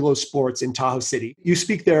Alpenglow Sports in Tahoe City. You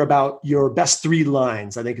speak there about your best 3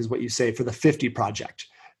 lines, I think is what you say, for the 50 project.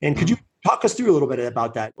 And could you talk us through a little bit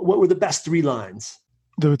about that? What were the best 3 lines?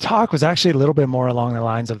 The talk was actually a little bit more along the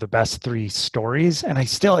lines of the best 3 stories. And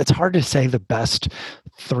it's hard to say the best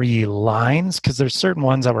 3 lines, because there's certain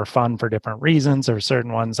ones that were fun for different reasons. There were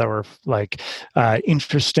certain ones that were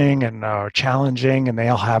interesting and challenging, and they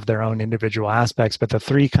all have their own individual aspects. But the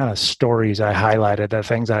 3 kind of stories I highlighted, the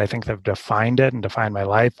things that I think have defined it and defined my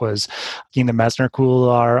life, was skiing the Messner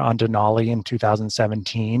Couloir on Denali in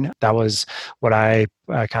 2017. That was what I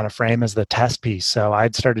kind of frame as the test piece. So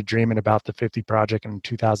I'd started dreaming about the 50 project in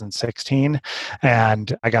 2016,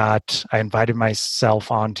 and I invited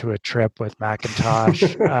myself onto a trip with Macintosh,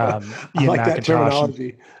 I Ian like that Macintosh, and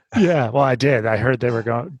terminology. yeah, well, I did. I heard they were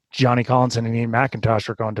going. Johnny Collinson and Ian McIntosh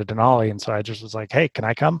were going to Denali, and so I just was like, "Hey, can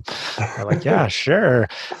I come?" They're like, "Yeah, sure."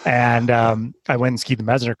 And I went and skied the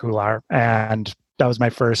Mesner Couloir, and that was my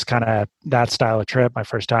first kind of that style of trip. My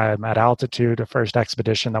first time at altitude, a first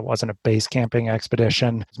expedition that wasn't a base camping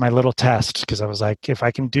expedition. It was my little test because I was like, if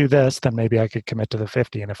I can do this, then maybe I could commit to the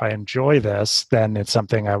 50. And if I enjoy this, then it's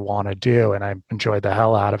something I want to do, and I enjoyed the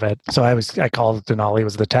hell out of it. So I called Denali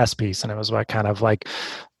was the test piece, and it was what kind of like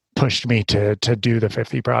pushed me to do the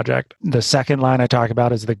 50 project. The second line I talk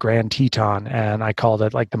about is the Grand Teton, and I called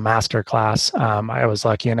it like the master class. I was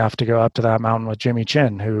lucky enough to go up to that mountain with Jimmy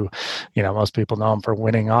Chin, who, most people know him for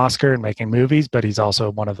winning Oscar and making movies, but he's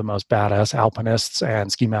also one of the most badass alpinists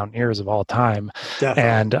and ski mountaineers of all time. Definitely.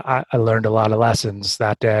 And I learned a lot of lessons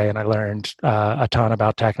that day, and I learned a ton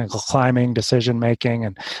about technical climbing, decision making,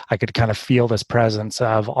 and I could kind of feel this presence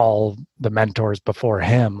of all the mentors before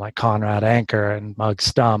him, like Conrad Anker and Mug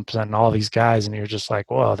Stumps and all these guys, and you're just like,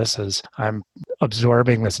 whoa, I'm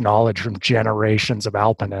absorbing this knowledge from generations of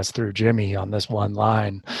alpinists through Jimmy on this one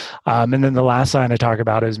line. And then the last line I talk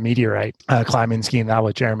about is Meteorite, climbing, skiing that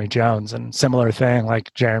with Jeremy Jones, and similar thing.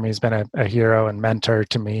 Like Jeremy's been a hero and mentor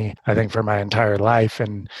to me, I think, for my entire life,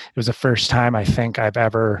 and it was the first time I think I've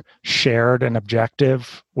ever shared an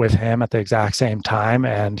objective with him at the exact same time,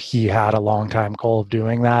 and he had a long time goal of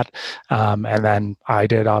doing that, and then I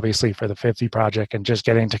did, obviously, for the 50 project, and just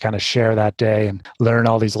getting to kind of share that day and learn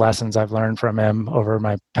all these lessons I've learned from him over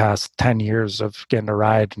my past 10 years of getting to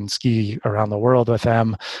ride and ski around the world with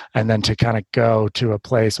him, and then to kind of go to a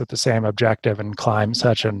place with the same objective and climb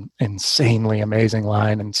such an insanely amazing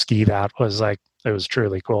line and ski that was like, it was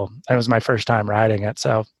truly cool. It was my first time riding it,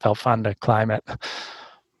 so it felt fun to climb it.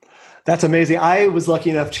 That's amazing. I was lucky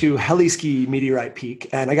enough to heli ski Meteorite Peak,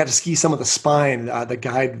 and I got to ski some of the spine. The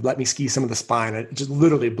guide let me ski some of the spine. It just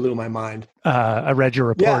literally blew my mind. I read your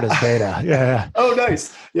report as beta. Yeah. Oh,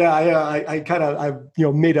 nice. Yeah, I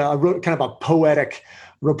wrote kind of a poetic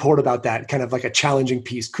report about that, kind of like a challenging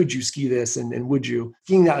piece. Could you ski this, and would you?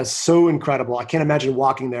 Skiing that is so incredible. I can't imagine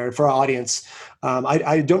walking there. For our audience,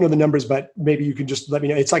 I don't know the numbers, but maybe you can just let me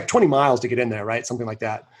know. It's like 20 miles to get in there, right? Something like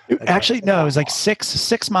that. Actually, no, it was like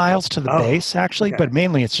six miles to the base, actually, okay. But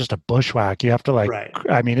mainly it's just a bushwhack. You have to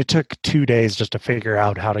it took 2 days just to figure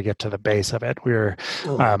out how to get to the base of it. We were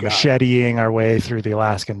macheteing our way through the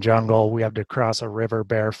Alaskan jungle. We had to cross a river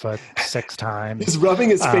barefoot 6 times. He's rubbing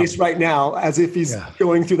his face right now as if he's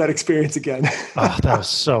going through that experience again. Oh, that was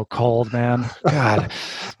so cold, man. God,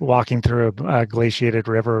 walking through a glaciated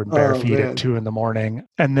river with bare feet at 2 a.m.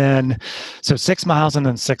 And then, so 6 miles and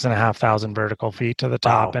then 6,500 vertical feet to the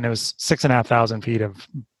top. Wow. And it was 6,500 feet of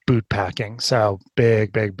boot packing. So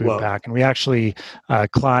big boot pack. And we actually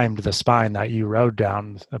climbed the spine that you rode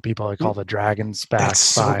down, people I call the Dragon's Back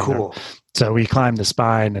spine. That's so cool. So we climbed the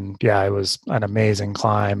spine, and it was an amazing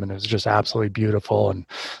climb, and it was just absolutely beautiful. And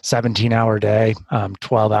 17-hour day,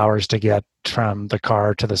 12 hours to get from the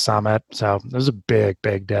car to the summit. So it was a big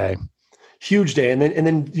day. Huge day. And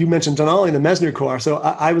then you mentioned Denali and the Mesner Couloir. So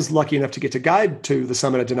I was lucky enough to get to guide to the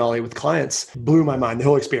summit of Denali with clients. Blew my mind. The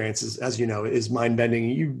whole experience is, as you know, is mind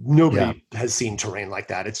bending. Nobody has seen terrain like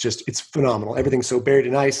that. It's phenomenal. Everything's so buried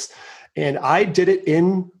in ice. And I did it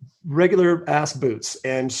in regular ass boots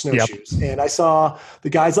and snowshoes. Yep. And I saw the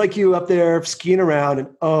guys like you up there skiing around, and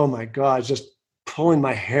oh my God, just pulling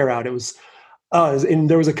my hair out. And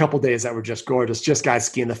there was a couple days that were just gorgeous, just guys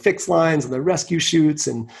skiing the fixed lines and the rescue chutes.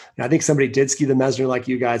 And I think somebody did ski the Mesner like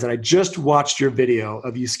you guys. And I just watched your video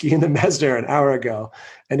of you skiing the Mesner an hour ago.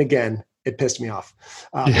 And again, it pissed me off.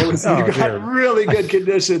 You got really good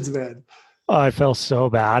conditions, man. I felt so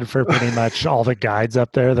bad for pretty much all the guides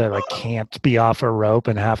up there that can't be off a rope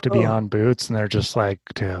and have to be on boots. And they're just like,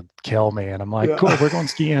 dude, kill me. And I'm like, cool, we're going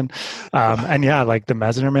skiing. Like the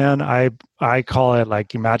Mesner, man, I call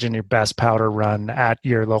it imagine your best powder run at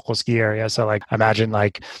your local ski area. So imagine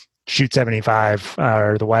Chute 75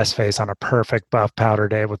 or the West Face on a perfect buff powder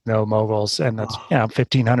day with no moguls. And that's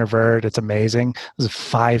 1,500 vert. It's amazing. It was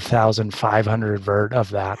 5,500 vert of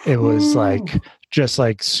that. It was just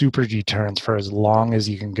super G turns for as long as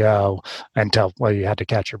you can go until you had to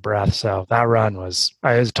catch your breath. So that run was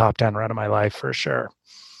a top 10 run of my life for sure.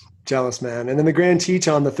 Jealous, man. And then the Grand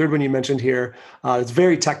Teton, the third one you mentioned here, it's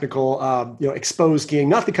very technical, exposed skiing,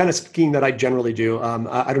 not the kind of skiing that I generally do.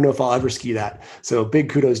 I don't know if I'll ever ski that. So big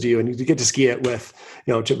kudos to you. And you get to ski it with,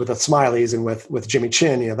 with the Smileys and with Jimmy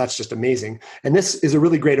Chin, that's just amazing. And this is a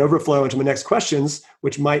really great overflow into my next questions,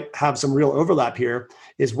 which might have some real overlap here,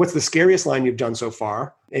 is what's the scariest line you've done so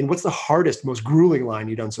far? And what's the hardest, most grueling line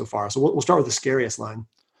you've done so far? So we'll start with the scariest line.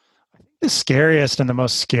 The scariest and the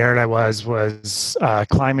most scared I was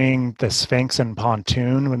climbing the Sphinx and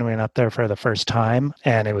Pontoon when we went up there for the first time,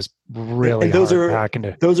 and it was really and those hard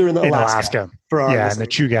are those are in Alaska for our in listeners. the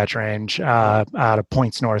Chugach Range, out of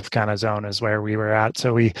Points North kind of zone is where we were at.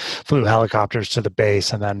 So we flew helicopters to the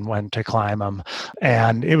base and then went to climb them,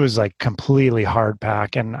 and it was like completely hard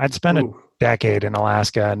pack. And I'd spent a decade in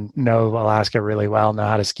Alaska and know Alaska really well, know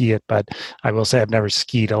how to ski it, but I will say I've never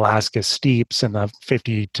skied Alaska steeps in the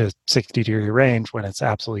 50 to 60 degree range when it's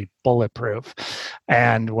absolutely bulletproof.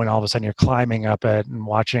 And when all of a sudden you're climbing up it and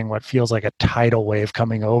watching what feels like a tidal wave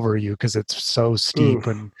coming over you because it's so steep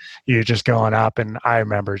and you're just going up. And I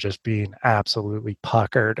remember just being absolutely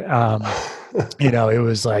puckered. It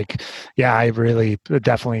was like, I really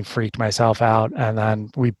definitely freaked myself out. And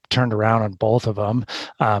then we turned around on both of them,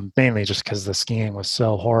 mainly just because the skiing was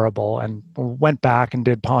so horrible, and went back and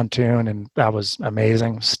did Pontoon, and that was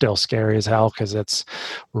amazing. Still scary as hell because it's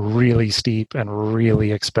really steep and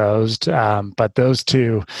really exposed. But those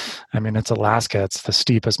two, it's Alaska. It's the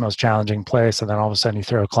steepest, most challenging place. And then all of a sudden you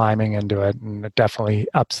throw climbing into it, and it definitely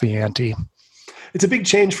ups the ante. It's a big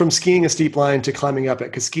change from skiing a steep line to climbing up it,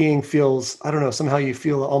 because skiing feels, I don't know, somehow you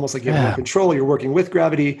feel almost like you have more control. You're working with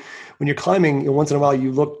gravity. When you're climbing, once in a while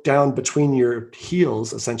you look down between your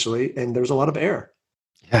heels, essentially, and there's a lot of air.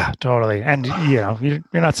 Yeah, totally. And, you're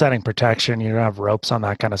not setting protection. You don't have ropes on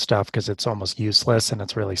that kind of stuff because it's almost useless and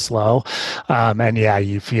it's really slow.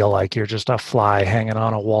 You feel like you're just a fly hanging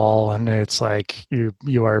on a wall, and it's like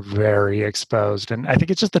you are very exposed. And I think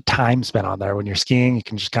it's just the time spent on there. When you're skiing, you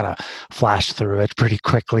can just kind of flash through it pretty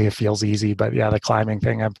quickly. It feels easy. But the climbing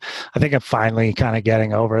thing, I think I'm finally kind of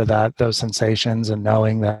getting over those sensations and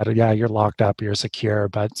knowing that, you're locked up, you're secure.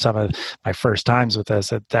 But some of my first times with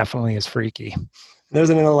this, it definitely is freaky. There's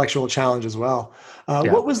an intellectual challenge as well.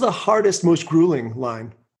 What was the hardest, most grueling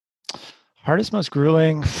line? Hardest, most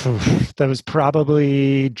grueling? That was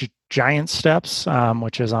probably Giant Steps,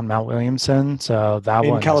 which is on Mount Williamson. So that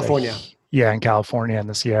one in California. In California, in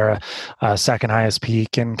the Sierra, second highest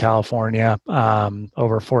peak in California,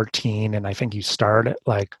 over 14. And I think you start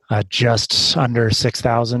at just under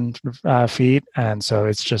 6,000 feet. And so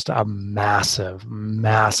it's just a massive,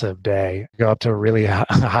 massive day. Go up to a really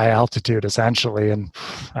high altitude, essentially. And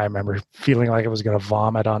I remember feeling like I was going to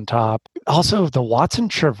vomit on top. Also, the Watson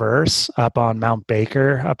Traverse up on Mount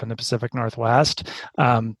Baker, up in the Pacific Northwest,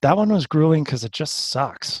 that one was grueling because it just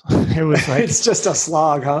sucks. It was like it's just a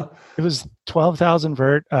slog, huh? It was 12,000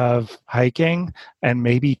 vert of hiking and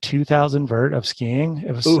maybe 2,000 vert of skiing.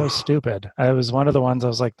 It was so stupid. It was one of the ones I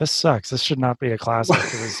was like, this sucks. This should not be a classic.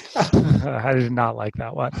 I did not like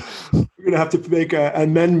that one. We're going to have to make an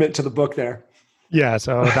amendment to the book there. Yeah,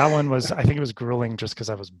 so that one was, I think it was grueling just because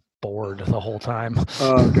I was bored the whole time.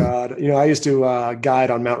 Oh, God. I used to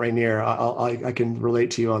guide on Mount Rainier. I can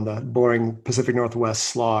relate to you on the boring Pacific Northwest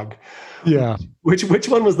slog. Yeah. Which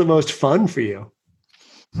one was the most fun for you?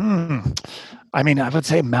 I would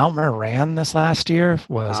say Mount Moran this last year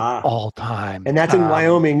was all time. And that's in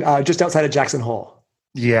Wyoming, just outside of Jackson Hole.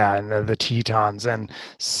 Yeah, and the Tetons, and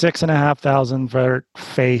 6,500 vert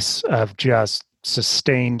face of just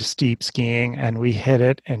sustained steep skiing, and we hit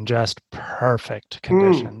it in just perfect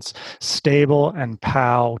conditions. Stable and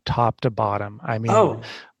pow top to bottom.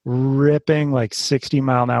 Ripping like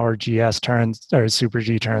 60-mile-an-hour GS turns or Super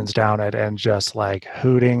G turns down it, and just like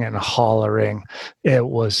hooting and hollering. It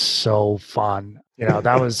was so fun.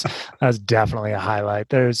 That was definitely a highlight.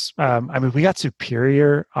 There's, we got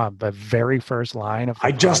Superior on the very first line of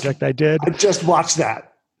the project I did. I just watched that.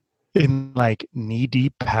 In like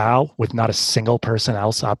knee-deep POW with not a single person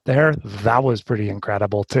else up there. That was pretty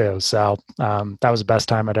incredible too. So that was the best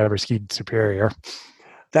time I'd ever skied Superior.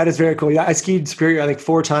 That is very cool. Yeah, I skied Superior, I think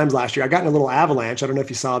 4 times last year. I got in a little avalanche. I don't know if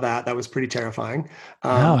you saw that. That was pretty terrifying. No,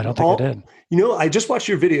 I don't think I did. I just watched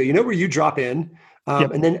your video. Where you drop in,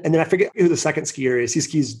 and then I forget who the second skier is. He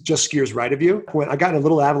skiers right of you. When I got in a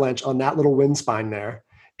little avalanche on that little wind spine there,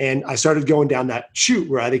 and I started going down that chute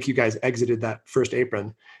where I think you guys exited that first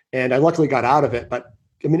apron, and I luckily got out of it. But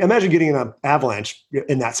imagine getting in an avalanche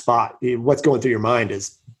in that spot. What's going through your mind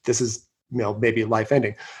is this is maybe life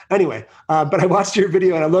ending. Anyway, but I watched your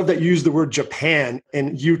video, and I love that you used the word Japan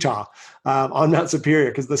in Utah on Mount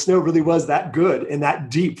Superior, because the snow really was that good and that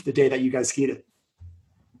deep the day that you guys skied it.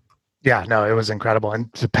 Yeah, no, it was incredible.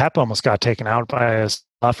 And the Pep almost got taken out by a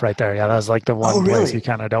stuff right there. Yeah, that was like the Oh, one place you really?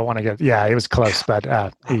 kind of don't want to get. Yeah, it was close, but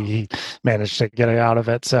he managed to get it out of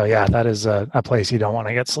it. So yeah, that is a place you don't want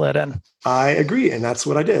to get slid in. I agree, and that's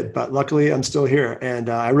what I did. But luckily, I'm still here, and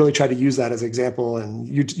I really tried to use that as an example. And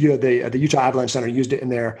the Utah Avalanche Center used it in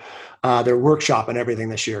their workshop and everything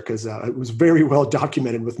this year because it was very well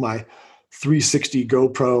documented with my 360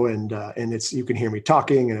 GoPro, and it's you can hear me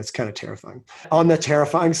talking, and it's kind of terrifying. On the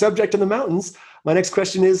terrifying subject of the mountains, my next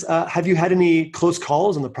question is: have you had any close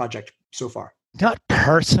calls on the project so far? Not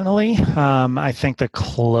personally. I think the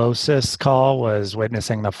closest call was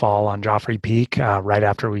witnessing the fall on Joffrey Peak right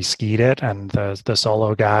after we skied it, and the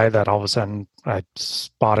solo guy that all of a sudden I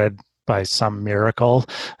spotted by some miracle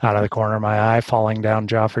out of the corner of my eye falling down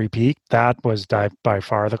Joffrey Peak. That was by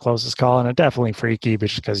far the closest call, and it definitely freaky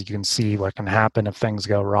because you can see what can happen if things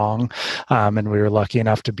go wrong. And we were lucky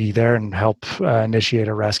enough to be there and help initiate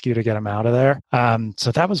a rescue to get him out of there.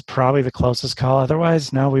 So that was probably the closest call.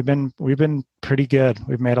 Otherwise, no, we've been pretty good.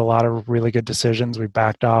 We've made a lot of really good decisions. We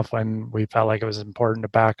backed off when we felt like it was important to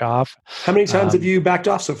back off. How many times have Um, you backed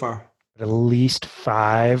off so far? at least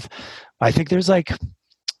five. I think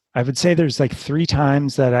I would say there's like three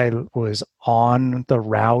times that I was on the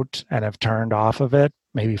route and have turned off of it,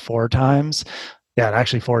 maybe four times. Yeah,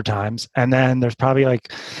 actually four times. And then there's probably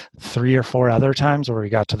like three or four other times where we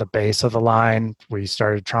got to the base of the line. We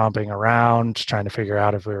started tromping around, trying to figure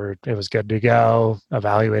out if it was good to go,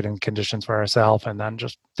 evaluating conditions for ourselves, and then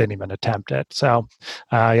just didn't even attempt it. So,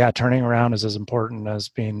 yeah, turning around is as important as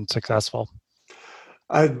being successful.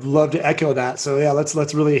 I'd love to echo that. So yeah,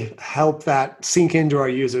 let's really help that sink into our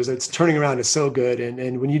users. It's turning around is so good,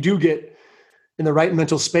 and when you do get in the right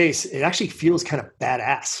mental space, it actually feels kind of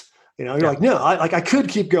badass. You're Yeah. like, no, I could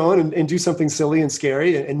keep going and do something silly and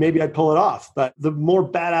scary, and maybe I'd pull it off. But the more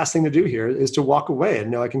badass thing to do here is to walk away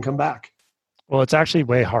and know I can come back. Well, it's actually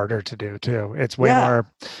way harder to do too. Yeah. It's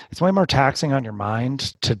way more taxing on your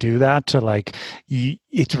mind to do that.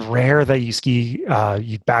 It's rare that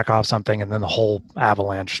you back off something and then the whole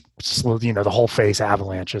avalanche, the whole face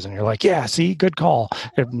avalanches, and you're like, yeah, see, good call.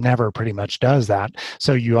 It never pretty much does that.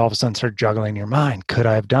 So you all of a sudden start juggling your mind. Could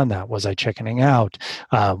I have done that? Was I chickening out?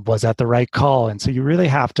 Was that the right call? And so you really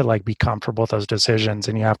have to be comfortable with those decisions,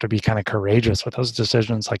 and you have to be kind of courageous with those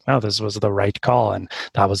decisions. Like, no, this was the right call, and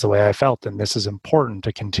that was the way I felt, and this is important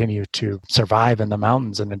to continue to survive in the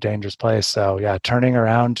mountains in a dangerous place. So yeah, turning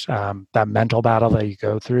around, that mental battle that you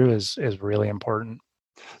go through is really important.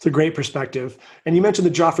 It's a great perspective. And you mentioned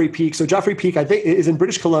the Joffrey Peak. So Joffrey Peak, I think, is in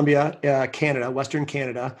British Columbia, Canada, Western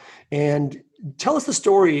Canada. And tell us the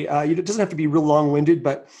story. It doesn't have to be real long-winded,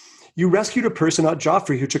 but you rescued a person at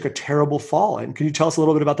Joffrey who took a terrible fall. And can you tell us a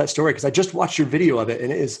little bit about that story? Because I just watched your video of it,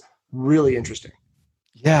 and it is really interesting.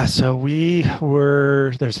 Yeah, so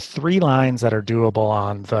there's three lines that are doable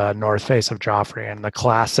on the north face of Joffrey, and the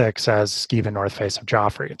classic says ski the north face of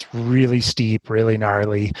Joffrey. It's really steep, really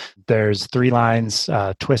gnarly. There's three lines,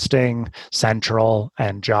 twisting, central,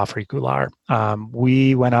 and Joffrey Couloir.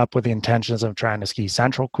 We went up with the intentions of trying to ski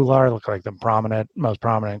central Couloir, look like the most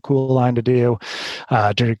prominent cool line to do.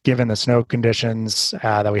 Given the snow conditions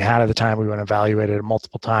that we had at the time, we went and evaluated it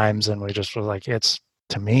multiple times, and we just was like, it's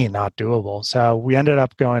to me not doable. So we ended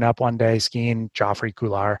up going up one day skiing Joffrey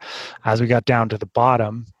Couloir. As we got down to the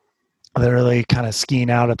bottom, literally kind of skiing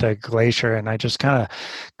out at the glacier, and I just kind of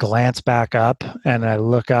glance back up and I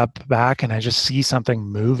look up back and I just see something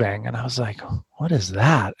moving, and I was like, what is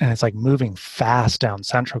that? And it's like moving fast down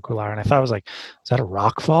Central Couloir, and I thought, I was like, is that a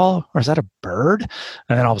rock fall or is that a bird?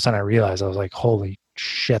 And then all of a sudden I realized, I was like, holy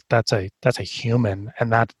shit, that's a human,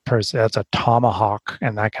 and that's a tomahawk,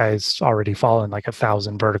 and that guy's already fallen like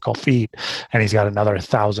 1,000 vertical feet, and he's got another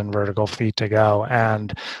 1,000 vertical feet to go.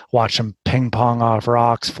 And watch him ping pong off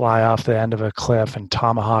rocks, fly off the end of a cliff, and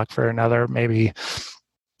tomahawk for another maybe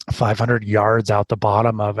 500 yards out the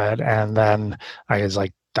bottom of it. And then I was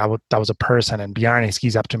like, that was a person. And Bjarne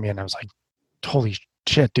skis up to me, and I was like, holy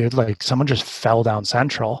shit, dude, like someone just fell down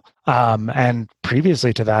Central. And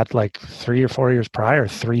previously to that, like 3 or 4 years prior,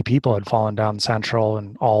 3 people had fallen down Central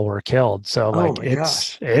and all were killed. So Oh like my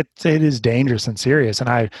gosh. it is dangerous and serious. And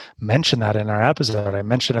I mentioned that in our episode. I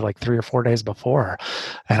mentioned it like 3 or 4 days before.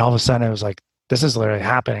 And all of a sudden it was like, this is literally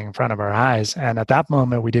happening in front of our eyes. And at that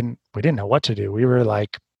moment we didn't know what to do. We were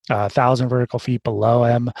like 1,000 vertical feet below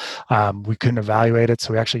him. We couldn't evaluate it,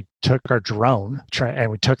 so we actually took our drone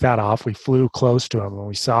and we took that off. We flew close to him, and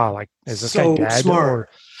we saw, like, is this guy So dead? Or smart.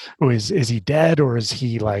 is he dead, or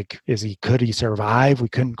could he survive? We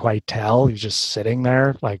couldn't quite tell. He was just sitting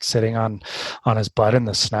there, like sitting on his butt in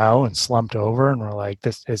the snow and slumped over. And we're like,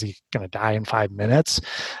 is he going to die in 5 minutes?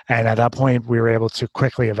 And at that point, we were able to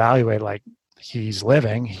quickly evaluate, like, he's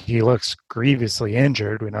living. He looks grievously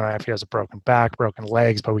injured. We don't know if he has a broken back, broken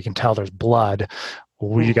legs, but we can tell there's blood.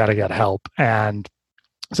 We got to get help. And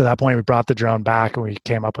so at that point, we brought the drone back and we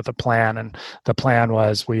came up with a plan. And the plan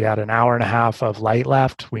was, we had an hour and a half of light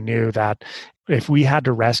left. We knew that if we had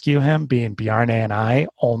to rescue him, being Bjarne and I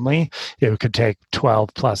only, it could take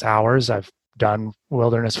 12 plus hours. I've done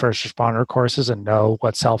wilderness first responder courses and know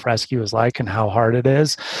what self-rescue is like and how hard it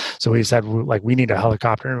is. So we said, like, we need a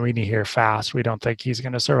helicopter and we need here fast. We don't think he's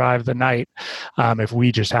going to survive the night if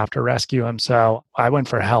we just have to rescue him. So I went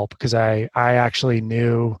for help because I actually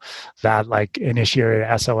knew that, like, initiated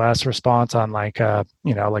SOS response on like a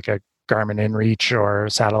Garmin InReach or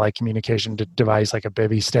satellite communication device like a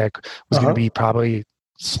bivy stick was going to be probably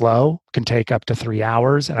slow, can take up to 3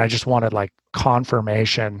 hours. And I just wanted like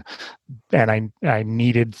confirmation, and I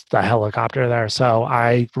needed the helicopter there. So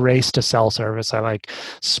I raced to cell service. I like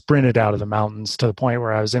sprinted out of the mountains to the point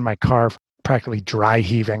where I was in my car practically dry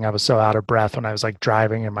heaving. I was so out of breath when I was like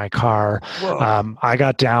driving in my car. I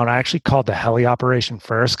got down. I actually called the heli operation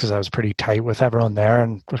first because I was pretty tight with everyone there,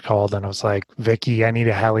 and called, and I was like, Vicky, I need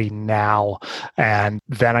a heli now. And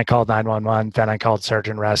then I called 911. Then I called search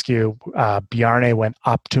and rescue. Bjarne went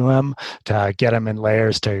up to him to get him in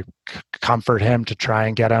layers to comfort him, to try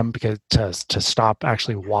and get him because to stop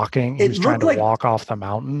actually walking. He was trying to walk off the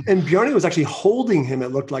mountain. And Bjarne was actually holding him,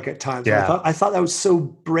 it looked like at times. Yeah. I thought that was so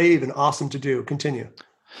brave and awesome to do. Continue.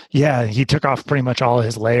 Yeah, he took off pretty much all of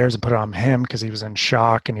his layers and put it on him because he was in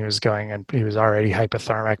shock and he was already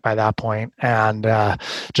hypothermic by that point, and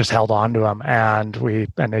just held on to him. And we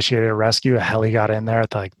initiated a rescue. A heli got in there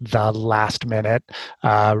at the last minute.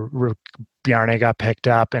 Bjarne got picked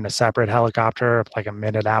up in a separate helicopter like a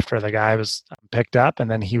minute after the guy was picked up, and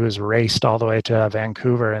then he was raced all the way to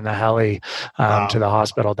Vancouver in the heli to the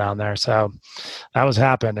hospital down there. So that was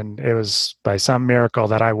happened, and it was by some miracle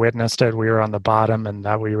that I witnessed it. We were on the bottom and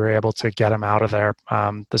that we were able to get him out of there.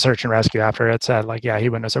 The search and rescue after it said, like, yeah, he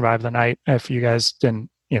wouldn't have survived the night if you guys didn't.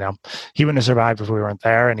 He wouldn't have survived if we weren't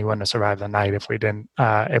there, and he wouldn't have survived the night if we didn't.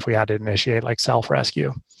 If we had to initiate like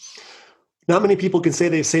self-rescue. Not many people can say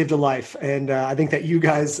they've saved a life. And I think that you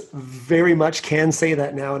guys very much can say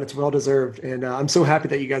that now, and it's well-deserved. And I'm so happy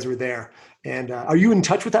that you guys were there. And are you in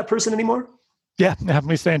touch with that person anymore? Yeah,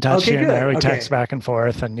 we stay in touch here and there. We text back and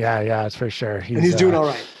forth. And yeah, it's for sure. And he's doing all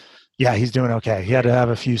right. Yeah, he's doing okay. He had to have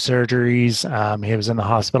a few surgeries. He was in the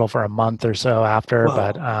hospital for a month or so after,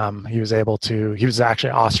 but he was actually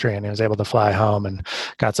Austrian. He was able to fly home and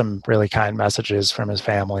got some really kind messages from his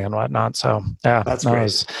family and whatnot. So yeah, that's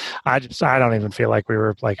great. I don't even feel like we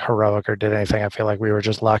were like heroic or did anything. I feel like we were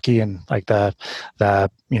just lucky, and like the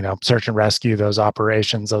search and rescue, those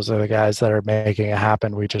operations, those are the guys that are making it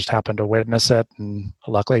happen. We just happened to witness it and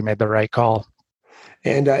luckily made the right call.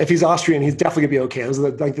 And if he's Austrian, he's definitely gonna be okay. Those are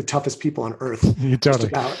like the toughest people on earth.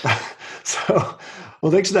 Totally. So,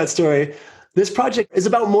 well, thanks for that story. This project is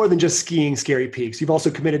about more than just skiing scary peaks. You've also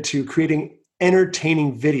committed to creating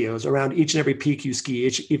entertaining videos around each and every peak you ski,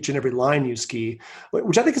 each and every line you ski,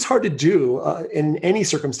 which I think is hard to do in any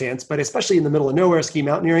circumstance, but especially in the middle of nowhere, ski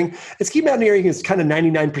mountaineering. And ski mountaineering is kind of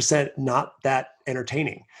 99% not that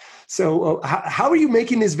entertaining. So how are you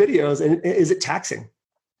making these videos, and is it taxing?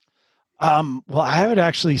 Well, I would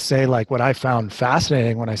actually say like what I found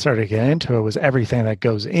fascinating when I started getting into it was everything that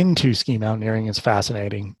goes into ski mountaineering is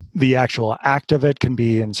fascinating. The actual act of it can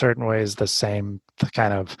be in certain ways the same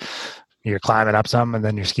kind of, you're climbing up something and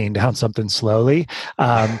then you're skiing down something slowly.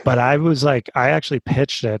 But I actually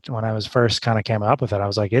pitched it when I was first kind of came up with it. I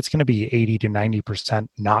was like, it's going to be 80 to 90%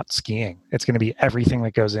 not skiing. It's going to be everything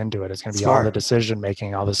that goes into it. It's going to be all the decision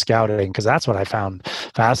making, all the scouting, because that's what I found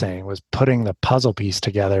fascinating, was putting the puzzle piece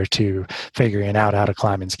together to figuring out how to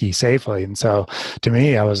climb and ski safely. And so to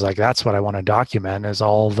me, I was like, that's what I want to document, is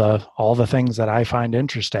all the things that I find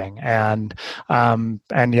interesting. And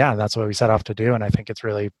yeah, that's what we set off to do. And I think it's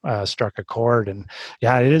really struck a chord. And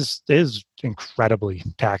yeah, it is incredibly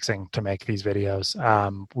taxing to make these videos.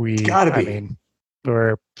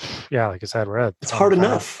 Like I said, we're at it's hard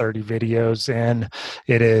enough 30 videos in.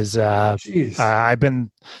 It is I've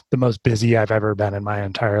been the most busy I've ever been in my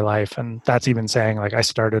entire life, and that's even saying like I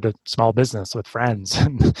started a small business with friends.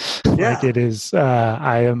 And like it is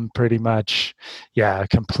I am pretty much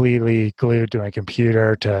completely glued to my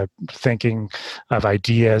computer, to thinking of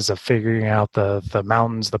ideas, of figuring out the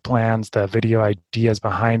mountains, the plans, the video ideas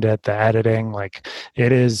behind it, the editing. Like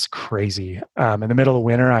it is crazy. In the middle of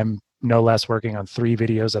winter, I'm no less working on 3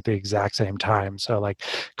 videos at the exact same time. So like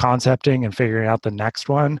concepting and figuring out the next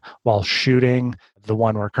one while shooting the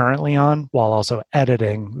one we're currently on, while also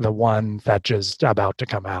editing the one that just about to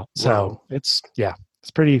come out. So it's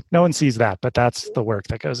pretty, no one sees that, but that's the work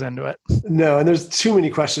that goes into it. No, and there's too many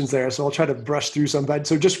questions there, so I'll try to brush through some. But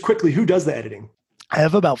so just quickly, who does the editing? I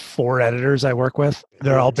have about 4 editors I work with.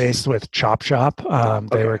 They're all based with Chop Shop.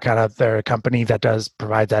 They're a company that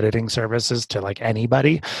provides editing services to like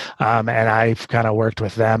anybody. And I've kind of worked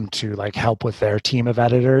with them to like help with their team of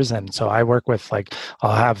editors. And so I work with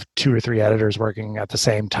I'll have 2 or 3 editors working at the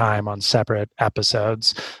same time on separate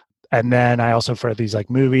episodes. And then I also, for these like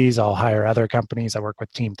movies, I'll hire other companies. I work with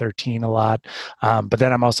Team 13 a lot. But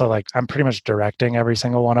then I'm also I'm pretty much directing every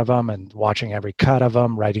single one of them and watching every cut of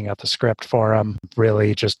them, writing out the script for them,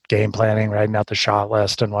 really just game planning, writing out the shot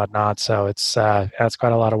list and whatnot. So it's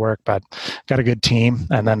quite a lot of work, but got a good team.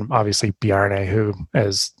 And then obviously Bjarne, who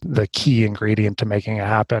is the key ingredient to making it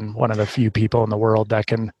happen. One of the few people in the world that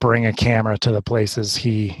can bring a camera to the places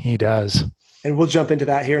he does. And we'll jump into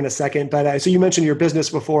that here in a second. But so you mentioned your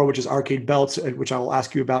business before, which is Arcade Belts, which I will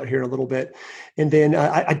ask you about here in a little bit. And then,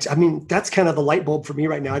 I mean, that's kind of the light bulb for me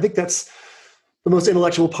right now. I think that's the most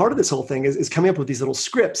intellectual part of this whole thing is coming up with these little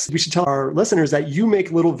scripts. We should tell our listeners that you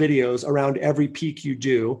make little videos around every peak you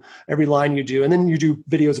do, every line you do, and then you do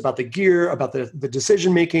videos about the gear, about the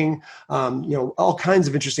decision-making, all kinds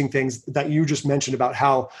of interesting things that you just mentioned about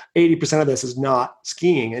how 80% of this is not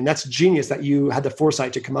skiing. And that's genius that you had the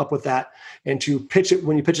foresight to come up with that and to pitch it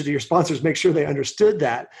when you pitch it to your sponsors, make sure they understood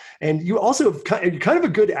that. And you also, you're kind of a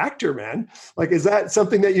good actor, man. Like, is that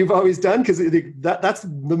something that you've always done? Because that's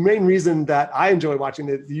the main reason that I enjoy watching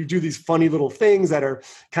that. You do these funny little things that are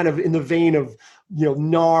kind of in the vein of,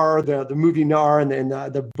 Nar, the movie Nar, and then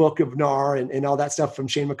the book of Nar, and all that stuff from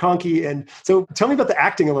Shane McConkey. And so tell me about the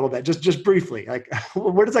acting a little bit, just briefly. Like,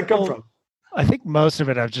 where does that come from? I think most of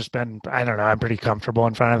it I've just been, I don't know, I'm pretty comfortable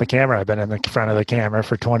in front of the camera. I've been in the front of the camera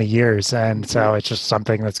for 20 years. And so it's just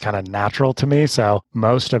something that's kind of natural to me. So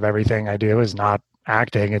most of everything I do is not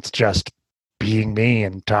acting. It's just being me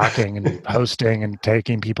and talking and hosting and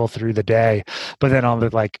taking people through the day. But then on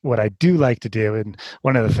the what I do like to do, and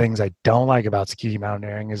one of the things I don't like about ski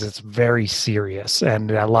mountaineering is it's very serious,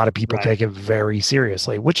 and a lot of people take it very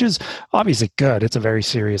seriously, which is obviously good. It's a very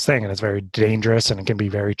serious thing, and it's very dangerous, and it can be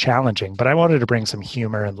very challenging. But I wanted to bring some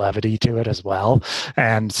humor and levity to it as well.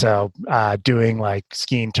 And so doing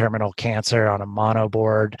skiing terminal cancer on a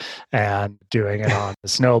monoboard and doing it on the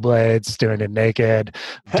snowblades, doing it naked,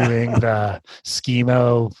 doing the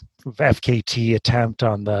Schemo FKT attempt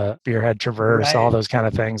on the Spearhead Traverse, all those kind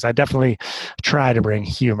of things. I definitely try to bring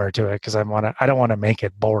humor to it because I don't want to make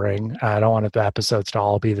it boring. I don't want the episodes to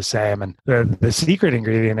all be the same. And the secret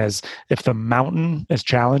ingredient is if the mountain is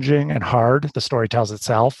challenging and hard, the story tells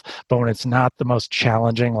itself. But when it's not the most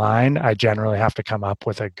challenging line, I generally have to come up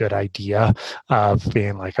with a good idea of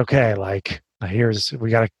being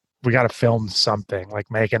we got to film something,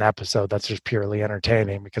 make an episode that's just purely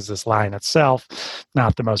entertaining, because this line itself,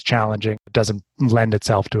 not the most challenging, doesn't lend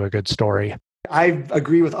itself to a good story. I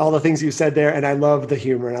agree with all the things you said there, and I love the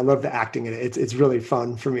humor and I love the acting in it. It's really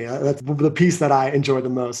fun for me. That's the piece that I enjoy the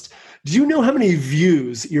most. Do you know how many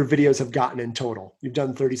views your videos have gotten in total? You've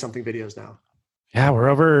done 30-something videos now. Yeah, we're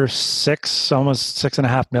over almost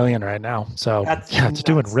 6.5 million right now. So it's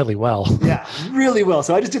doing really well. Yeah, really well.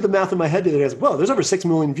 So I just did the math in my head the other day. I was, whoa, there's over 6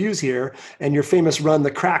 million views here. And your famous run,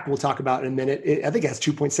 The Crack, we'll talk about in a minute. I think it has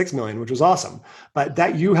 2.6 million, which was awesome. But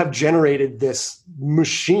that you have generated this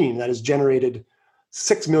machine that has generated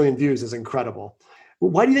 6 million views is incredible.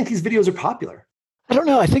 Why do you think these videos are popular? I don't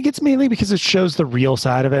know. I think it's mainly because it shows the real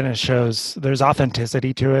side of it, and it shows there's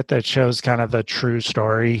authenticity to it that shows kind of the true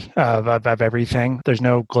story of everything. There's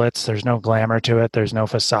no glitz, there's no glamour to it, there's no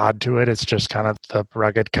facade to it. It's just kind of the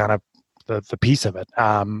rugged kind of the piece of it.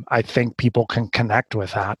 I think people can connect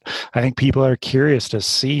with that. I think people are curious to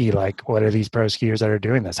see what are these pro skiers that are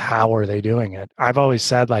doing this? How are they doing it? I've always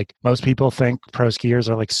said most people think pro skiers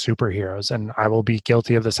are superheroes, and I will be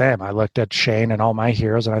guilty of the same. I looked at Shane and all my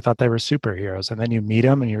heroes and I thought they were superheroes. And then you meet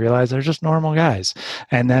them and you realize they're just normal guys.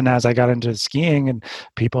 And then as I got into skiing and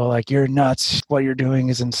people are like, you're nuts. What you're doing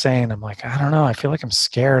is insane. I'm like, I don't know. I feel like I'm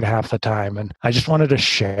scared half the time. And I just wanted to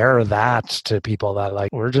share that to people that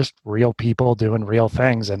we're just real people doing real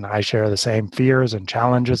things, and I share the same fears and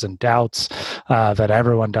challenges and doubts that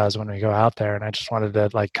everyone does when we go out there. And I just wanted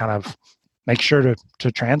to kind of make sure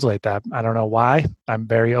to translate that. I don't know why. I'm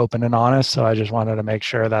very open and honest, so I just wanted to make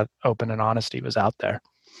sure that open and honesty was out there.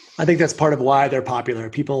 I think that's part of why they're popular.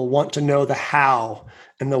 People want to know the how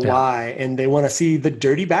and the why, and they want to see the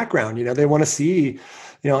dirty background. They want to see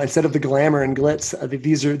instead of the glamour and glitz, I think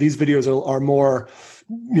these videos are more,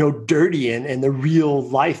 dirty and the real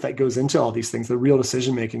life that goes into all these things, the real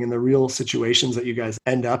decision making and the real situations that you guys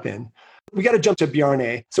end up in. We got to jump to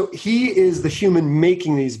Bjarne. So he is the human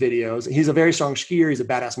making these videos. He's a very strong skier. He's a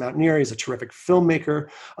badass mountaineer. He's a terrific filmmaker.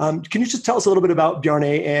 Can you just tell us a little bit about Bjarne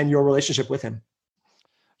and your relationship with him?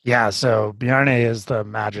 Yeah, so Bjarne is the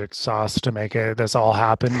magic sauce to make this all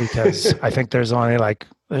happen, because I think there's only like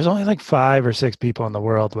 5 or 6 people in the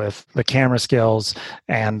world with the camera skills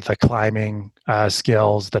and the climbing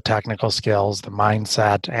skills, the technical skills, the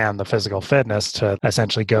mindset, and the physical fitness to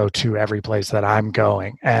essentially go to every place that I'm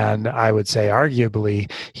going. And I would say arguably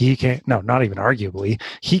he came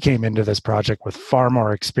into this project with far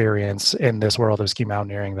more experience in this world of ski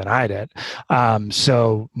mountaineering than I did.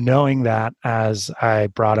 So knowing that, as I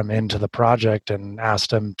brought him into the project and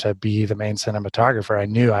asked him to be the main cinematographer, I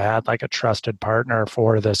knew I had like a trusted partner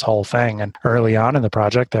for this whole thing. And early on in the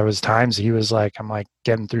project, there was times he was like, I'm like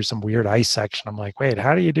getting through some weird ice section. I'm like, wait,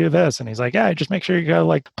 how do you do this? And he's like, yeah, just make sure you go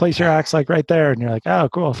like place your axe like right there. And you're like, oh,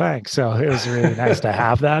 cool, thanks. So it was really nice to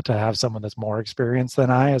have someone that's more experienced than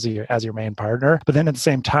I as your main partner. But then at the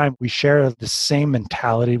same time, we share the same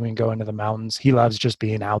mentality when we go into the mountains. He loves just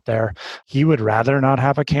being out there. He would rather not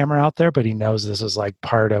have a camera out there, but he knows this is like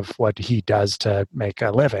part of what he does to make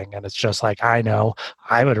a living. And it's just like, I know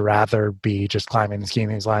I would rather be just climbing and skiing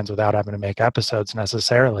these lines without having to make episodes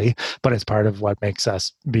necessarily, but it's part of what makes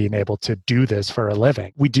us being able to do this for a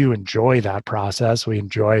living. We do enjoy that process. We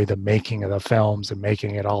enjoy the making of the films and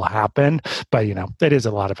making it all happen, but it is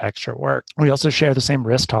a lot of extra work. We also share the same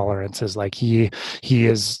risk tolerances. Like he's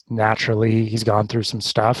gone through some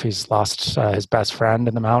stuff. He's lost his best friend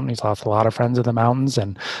in the mountain. He's lost a lot of friends in the mountains,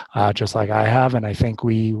 and just like I have. And I think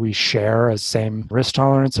we share a same risk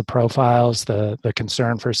tolerance of profiles, the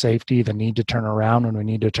concern for safety, the need to turn around when we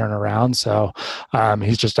need to turn around. So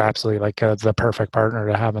he's just absolutely like the perfect partner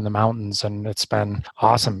to have in the mountains. And it's been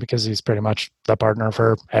awesome because he's pretty much the partner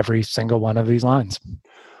for every single one of these lines.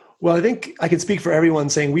 Well, I think I can speak for everyone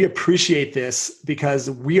saying we appreciate this because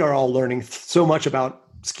we are all learning so much about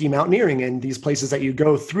ski mountaineering and these places that you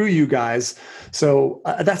go through, you guys. So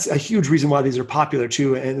that's a huge reason why these are popular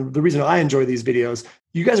too. And the reason I enjoy these videos,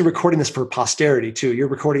 you guys are recording this for posterity too. You're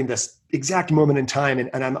recording this exact moment in time.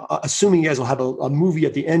 And I'm assuming you guys will have a movie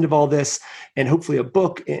at the end of all this and hopefully a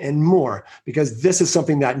book and more, because this is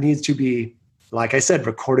something that needs to be, like I said,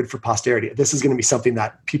 recorded for posterity. This is going to be something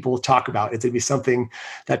that people will talk about. It's going to be something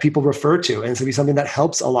that people refer to, and it's going to be something that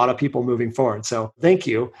helps a lot of people moving forward. So thank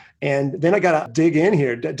you. And then I got to dig in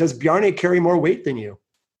here. Does Bjarne carry more weight than you?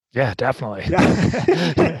 Yeah, definitely.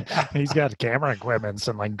 Yeah. He's got camera equipment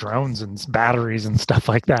and like drones and batteries and stuff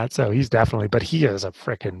like that. So he is a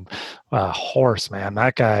freaking horse, man.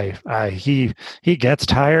 That guy, he gets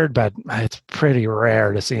tired, but it's pretty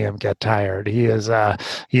rare to see him get tired. He is a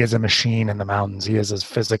machine in the mountains. He is as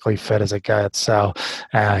physically fit as it gets. So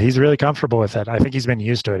he's really comfortable with it. I think he's been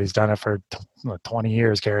used to it. He's done it for 20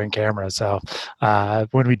 years carrying cameras. So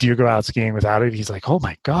when we do go out skiing without it, he's like, oh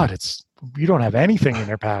my God, you don't have anything in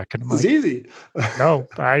your pack. And I'm it's like, easy.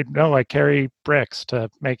 I carry bricks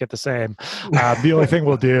to make it the same. The only thing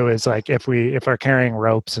we'll do is like if we're carrying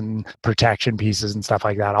ropes and protection pieces and stuff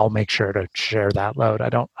like that, I'll make sure to share that load. I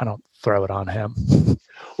don't throw it on him.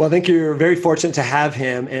 Well, I think you're very fortunate to have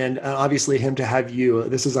him, and obviously him to have you.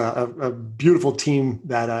 This is a beautiful team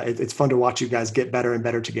that it's fun to watch you guys get better and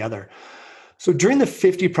better together. So during the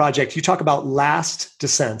 50 project, you talk about last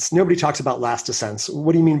descents. Nobody talks about last descents.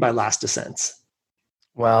 What do you mean by last descents?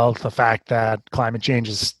 Well, the fact that climate change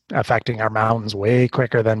is affecting our mountains way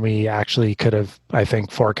quicker than we actually could have, I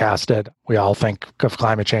think, forecasted. We all think of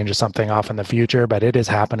climate change as something off in the future, but it is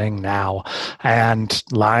happening now. And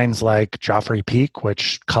lines like Joffrey Peak,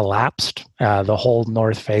 which collapsed, the whole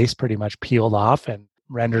north face pretty much peeled off and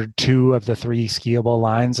rendered 2 of the 3 skiable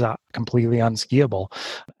lines completely unskiable.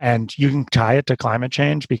 And you can tie it to climate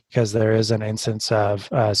change because there is an instance of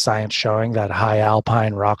science showing that high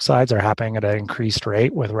alpine rock slides are happening at an increased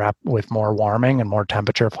rate with more warming and more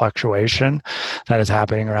temperature fluctuation that is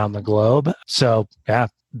happening around the globe. So yeah,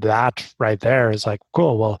 that right there is like,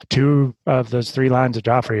 cool. Well, 2 of those 3 lines of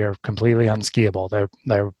Joffrey are completely unskiable.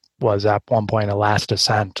 They're was at one point a last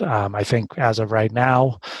descent. I think as of right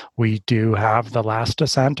now, we do have the last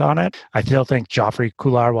descent on it. I still think Joffrey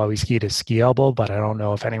Couloir, while we skied, is skiable, but I don't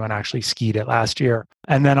know if anyone actually skied it last year.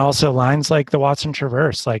 And then also lines like the Watson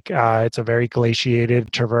Traverse, it's a very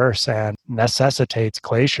glaciated traverse and necessitates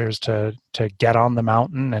glaciers to get on the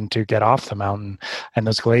mountain and to get off the mountain. And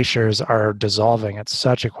those glaciers are dissolving at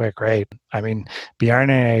such a quick rate. I mean, Bjarne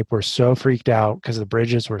and I were so freaked out because the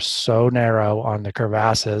bridges were so narrow on the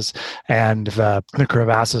crevasses, and the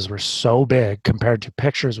crevasses were so big compared to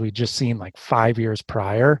pictures we'd just seen like 5 years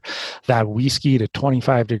prior, that we skied a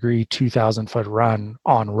 25-degree, 2,000-foot run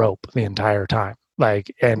on rope the entire time. I'm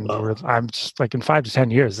just like, in 5 to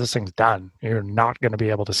 10 years, this thing's done. You're not going to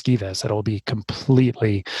be able to ski this. It'll be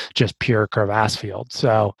completely just pure crevasse field.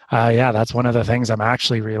 So that's one of the things I'm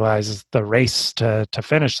actually realize is the race to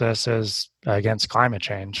finish this is against climate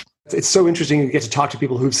change. It's so interesting to get to talk to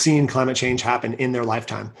people who've seen climate change happen in their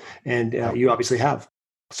lifetime. And you obviously have.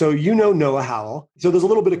 So you know Noah Howell. So there's a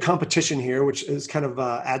little bit of competition here, which is kind of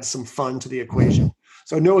adds some fun to the equation.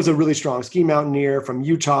 So Noah's a really strong ski mountaineer from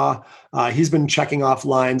Utah. He's been checking off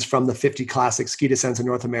lines from the 50 classic ski descents in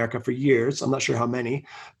North America for years. I'm not sure how many,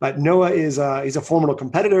 but Noah is he's a formidable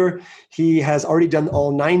competitor. He has already done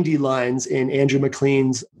all 90 lines in Andrew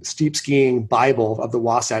McLean's steep skiing Bible of the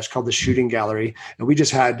Wasatch called the Shooting Gallery. And we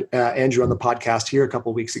just had Andrew on the podcast here a couple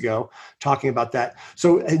of weeks ago talking about that.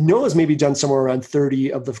 So Noah's maybe done somewhere around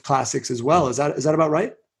 30 of the classics as well. Is that about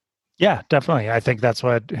right? Yeah, definitely. I think that's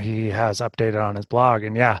what he has updated on his blog.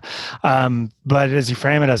 And but as you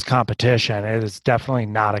frame it as competition, it is definitely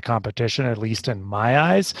not a competition, at least in my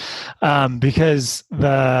eyes, because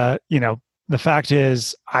the fact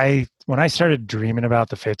is, when I started dreaming about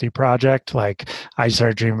the 50 project, I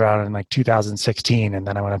started dreaming about it in 2016, and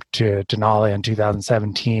then I went up to Denali in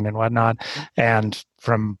 2017 and whatnot. And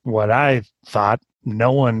from what I thought,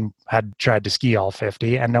 no one had tried to ski all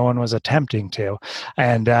 50, and no one was attempting to.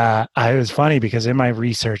 And it was funny because in my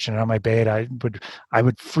research and on my beta, I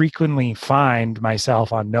would frequently find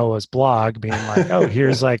myself on Noah's blog being like, oh,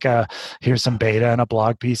 here's some beta and a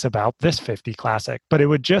blog piece about this 50 classic. But it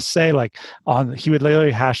would just say he would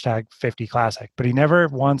literally hashtag 50 classic, but he never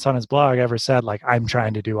once on his blog ever said I'm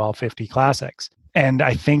trying to do all 50 classics. And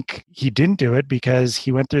I think he didn't do it because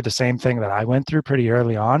he went through the same thing that I went through pretty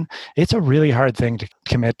early on. It's a really hard thing to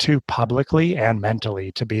commit to publicly and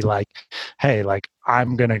mentally, to be like, hey,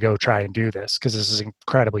 I'm going to go try and do this because this is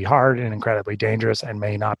incredibly hard and incredibly dangerous and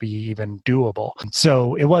may not be even doable.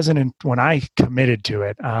 So it wasn't when I committed to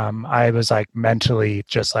it, I was mentally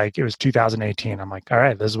just it was 2018. I'm like, all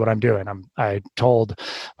right, this is what I'm doing. I told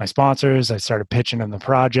my sponsors, I started pitching in the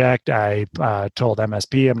project. I told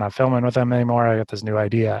MSP, I'm not filming with them anymore. I got this new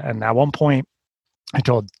idea. And at one point, I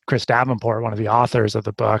told Chris Davenport, one of the authors of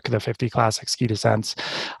the book, The 50 Classic Ski Descents,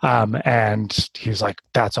 and he was like,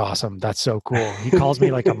 that's awesome. That's so cool. He calls me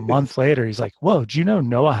a month later. He's like, whoa, do you know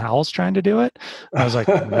Noah Howell's trying to do it? And I was like,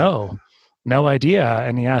 no idea.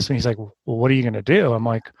 And he asked me, he's like, well, what are you going to do? I'm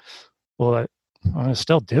like, well, I'm going to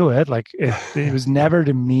still do it. It was never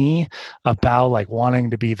to me about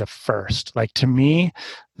wanting to be the first. To me,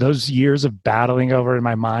 those years of battling over in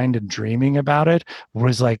my mind and dreaming about it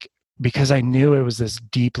was because I knew it was this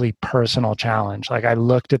deeply personal challenge. I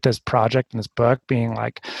looked at this project and this book being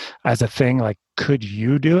as a thing, could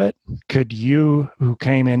you do it? Could you, who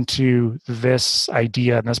came into this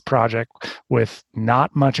idea and this project with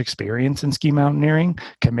not much experience in ski mountaineering,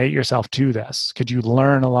 commit yourself to this? Could you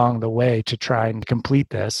learn along the way to try and complete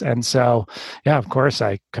this? And so, yeah, of course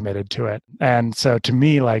I committed to it. And so to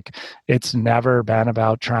me, it's never been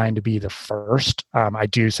about trying to be the first. I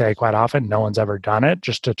do say quite often, no one's ever done it,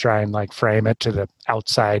 just to try and frame it to the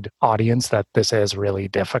outside audience that this is really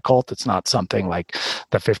difficult. It's not something like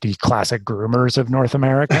the 50 classic groomers of North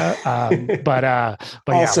America. But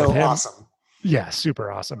also yeah, him, awesome. Yeah,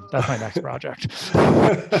 super awesome. That's my next project.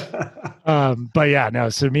 But yeah, no,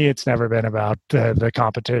 so to me, it's never been about the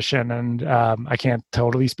competition. And I can't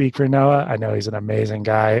totally speak for Noah. I know he's an amazing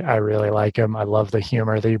guy. I really like him. I love the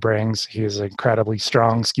humor that he brings. He's an incredibly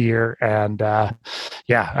strong skier. And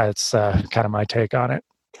it's kind of my take on it.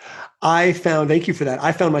 Thank you for that.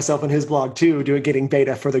 I found myself on his blog too, getting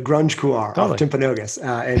beta for the Grunge Couloir of Timpanogos.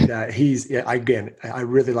 I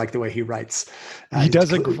really like the way he writes. He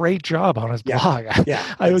does a great job on his blog.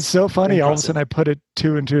 Yeah. It was so funny. Impressive. All of a sudden I put it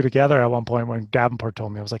 2 and 2 together at one point when Davenport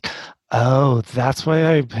told me. I was like, oh, that's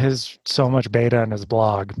why his so much beta in his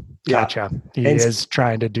blog. Gotcha. He is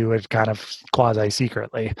trying to do it kind of quasi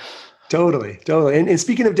secretly. Totally. And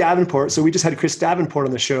speaking of Davenport, so we just had Chris Davenport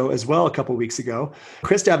on the show as well a couple of weeks ago.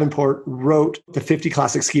 Chris Davenport wrote the 50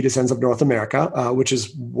 Classic Ski Descents of North America, which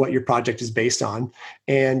is what your project is based on.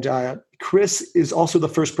 And Chris is also the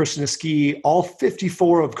first person to ski all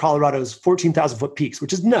 54 of Colorado's 14,000 foot peaks,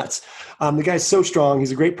 which is nuts. The guy's so strong.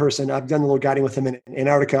 He's a great person. I've done a little guiding with him in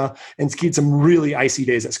Antarctica and skied some really icy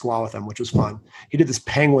days at Squaw with him, which was fun. He did this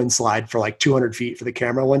penguin slide for like 200 feet for the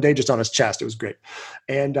camera one day, just on his chest. It was great.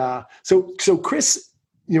 And so Chris,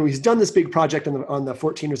 he's done this big project on the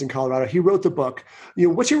 14ers in Colorado. He wrote the book.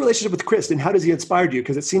 What's your relationship with Chris, and how does he inspire you?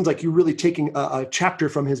 Because it seems like you're really taking a chapter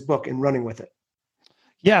from his book and running with it.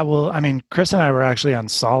 Yeah, well, I mean, Chris and I were actually on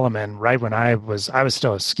Solomon right when I was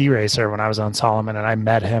still a ski racer when I was on Solomon, and I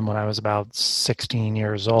met him when I was about 16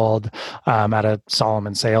 years old at a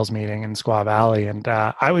Solomon sales meeting in Squaw Valley. And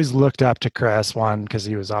I always looked up to Chris, one, because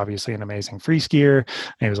he was obviously an amazing free skier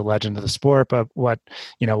and he was a legend of the sport. But what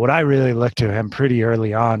I really looked to him pretty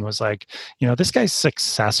early on was like, this guy's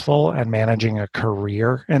successful and managing a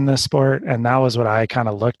career in this sport. And that was what I kind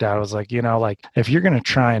of looked at. I was like, if you're going to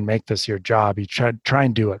try and make this your job, you try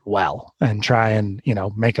and do it well and try and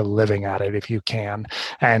make a living at it if you can.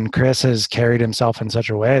 And Chris has carried himself in such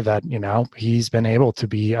a way that he's been able to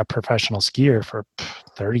be a professional skier for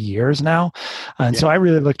 30 years now. And so I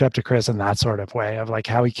really looked up to Chris in that sort of way of like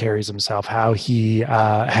how he carries himself, how he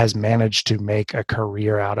has managed to make a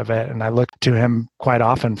career out of it. And I look to him quite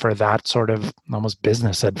often for that sort of almost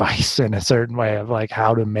business advice in a certain way of like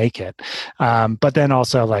how to make it. But then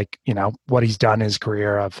also like, what he's done in his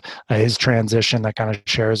career of his transition that kind of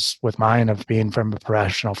shares with mine of being from a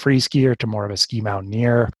professional free skier to more of a ski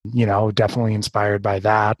mountaineer, definitely inspired by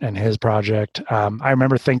that and his project. I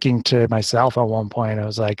remember thinking to myself at one point, I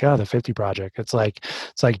was like, oh, the 50 project. It's like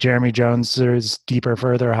Jeremy Jones's Deeper,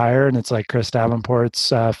 Further, Higher. And it's like Chris Davenport's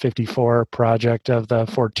 54 project of the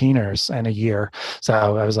 14ers in a year.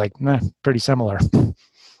 So I was like, pretty similar.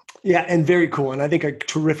 Yeah, and very cool. And I think a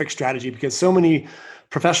terrific strategy because so many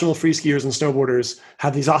professional free skiers and snowboarders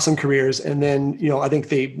have these awesome careers. And then, I think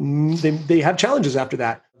they have challenges after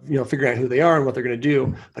that, figuring out who they are and what they're going to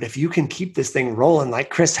do. But if you can keep this thing rolling like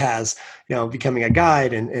Chris has, becoming a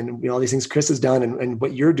guide and all these things Chris has done and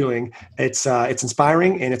what you're doing, it's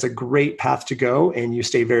inspiring and it's a great path to go. And you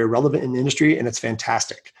stay very relevant in the industry and it's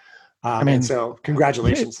fantastic. And so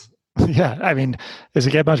congratulations. Yeah. I mean, does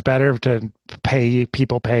it get much better to pay you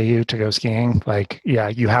to go skiing? Like, yeah,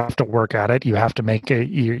 you have to work at it. You have to make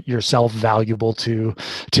yourself valuable to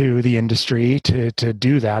the industry to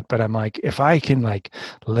do that. But I'm like, if I can like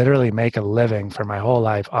literally make a living for my whole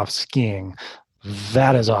life off skiing,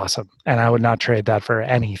 that is awesome. And I would not trade that for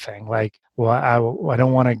anything. Like, well, I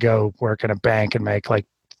don't want to go work in a bank and make like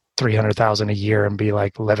 $300,000 a year and be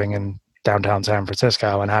like living in downtown San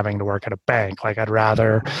Francisco and having to work at a bank. Like I'd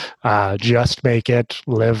rather just make it,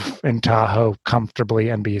 live in Tahoe comfortably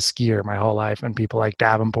and be a skier my whole life. And people like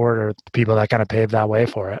Davenport are the people that kind of paved that way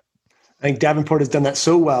for it. I think Davenport has done that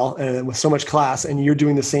so well and with so much class, and you're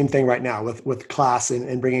doing the same thing right now with class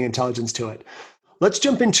and bringing intelligence to it. Let's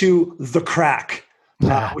jump into the crack.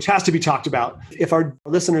 Which has to be talked about. If our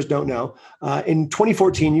listeners don't know, in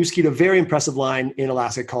 2014, you skied a very impressive line in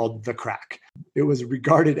Alaska called The Crack. It was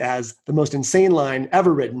regarded as the most insane line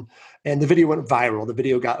ever ridden, and the video went viral. The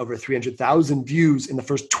video got over 300,000 views in the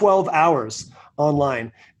first 12 hours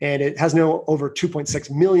online, and it has now over 2.6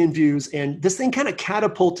 million views. And this thing kind of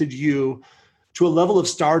catapulted you to a level of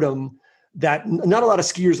stardom that not a lot of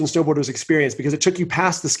skiers and snowboarders experience because it took you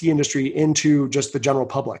past the ski industry into just the general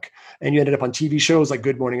public. And you ended up on TV shows like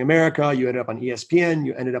Good Morning America. You ended up on ESPN.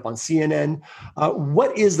 You ended up on CNN.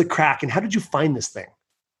 What is The Crack and how did you find this thing?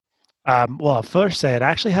 Well, I'll first say it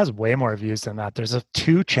actually has way more views than that. There's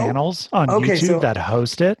two channels on YouTube that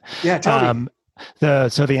host it. Yeah, tell me. The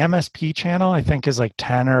MSP channel I think is like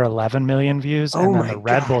 10 or 11 million views, and then the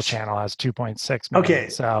Red Bull channel has 2.6 million. Okay,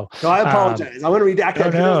 so I apologize. I want to redact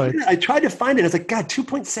that. No. I tried to find it. It's like, God,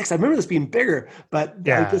 2.6. I remember this being bigger, but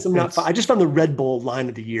yeah, I guess I'm not. I just found the Red Bull line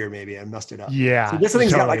of the year. Maybe I messed it up. Yeah, so this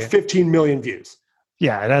thing's got like 15 million views.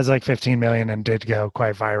 Yeah, it has like 15 million and did go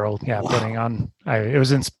quite viral. Yeah, putting on, it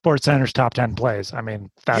was in SportsCenter's top 10 plays. I mean,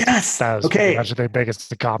 that was pretty much the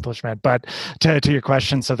biggest accomplishment. But to your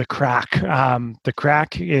question, so the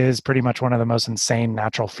crack is pretty much one of the most insane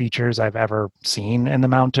natural features I've ever seen in the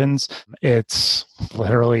mountains. It's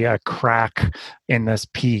literally a crack in this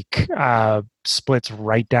peak, splits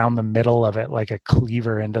right down the middle of it like a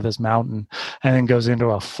cleaver into this mountain, and then goes into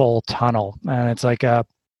a full tunnel. And it's like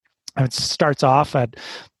it starts off at,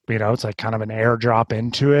 it's like kind of an airdrop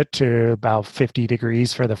into it to about 50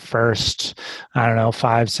 degrees for the first,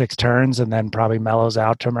 5-6 turns, and then probably mellows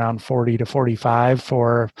out to around 40 to 45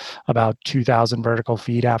 for about 2,000 vertical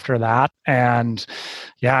feet after that. And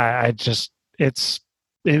yeah, it's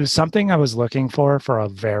It was something I was looking for a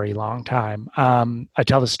very long time. I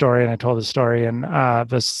tell the story, and I told the story in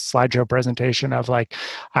the slideshow presentation of like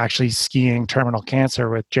actually skiing terminal cancer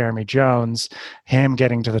with Jeremy Jones, him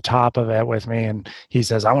getting to the top of it with me. And he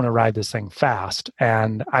says, I want to ride this thing fast.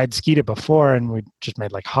 And I'd skied it before and we just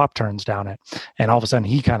made like hop turns down it. And all of a sudden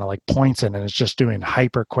he kind of like points in and is just doing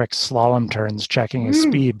hyper quick slalom turns, checking his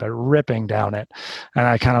speed, but ripping down it. And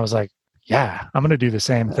I kind of was like, yeah, I'm going to do the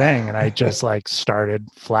same thing. And I just like started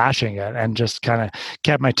flashing it and just kind of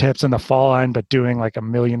kept my tips in the fall line, but doing like a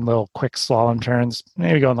million little quick slalom turns,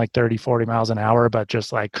 maybe going like 30, 40 miles an hour, but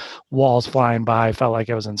just like walls flying by. Felt like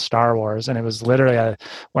it was in Star Wars. And it was literally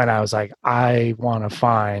when I was like, I want to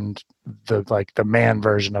find the man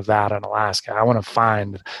version of that in Alaska. I want to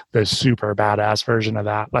find the super badass version of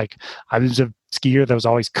that. Like I was a skier that was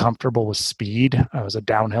always comfortable with speed. I was a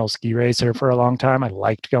downhill ski racer for a long time. I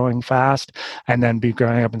liked going fast. And then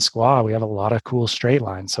growing up in Squaw, we have a lot of cool straight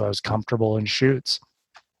lines. So I was comfortable in chutes.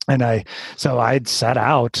 And I'd set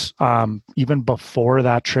out even before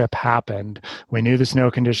that trip happened. We knew the snow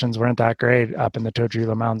conditions weren't that great up in the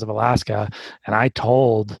Todrila Mountains of Alaska. And I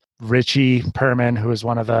told Richie Perman, who was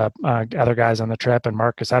one of the other guys on the trip, and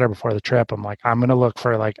Mark Cassetter before the trip, I'm like, I'm going to look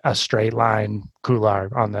for like a straight line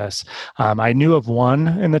couloir on this. I knew of one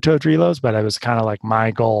in the Todrilos, but it was kind of like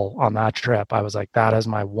my goal on that trip. I was like, that is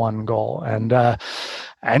my one goal. And I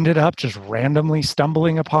ended up just randomly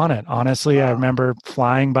stumbling upon it. Honestly, I remember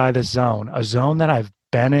flying by this zone, a zone that I've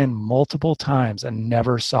been in multiple times and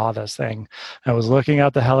never saw this thing. I was looking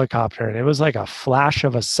out the helicopter and it was like a flash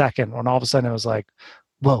of a second when all of a sudden it was like,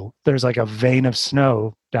 whoa, there's like a vein of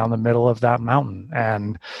snow down the middle of that mountain.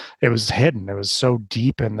 And it was hidden. It was so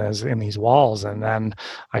deep in these walls. And then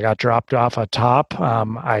I got dropped off atop.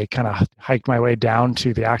 I kind of hiked my way down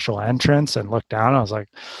to the actual entrance and looked down. I was like,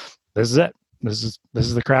 this is it. This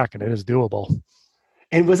is the crack, and it is doable.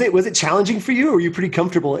 And was it challenging for you, or were you pretty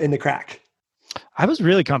comfortable in the crack? I was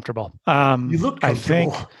really comfortable. You looked comfortable. I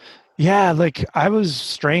think, yeah, like I was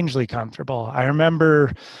strangely comfortable. I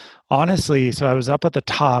remember, honestly, so I was up at the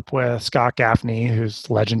top with Scott Gaffney, who's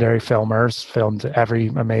legendary filmer, filmed every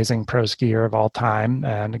amazing pro skier of all time,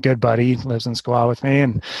 and a good buddy, lives in Squaw with me.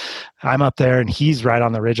 And I'm up there and he's right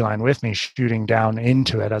on the ridgeline with me, shooting down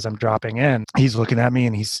into it as I'm dropping in. He's looking at me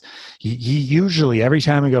and he usually, every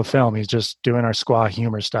time we go film, he's just doing our Squaw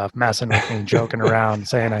humor stuff, messing with me, joking around,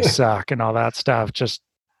 saying I suck and all that stuff, just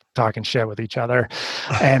talking shit with each other.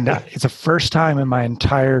 And it's the first time in my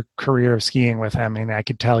entire career of skiing with him, and I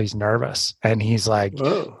could tell he's nervous. And he's like,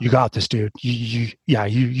 whoa, you got this, dude. You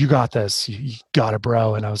got this. You got it,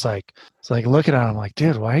 bro. And I was like, looking at him like,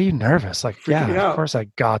 dude, why are you nervous? Like, yeah, of course I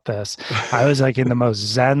got this. I was like in the most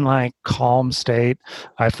zen-like calm state.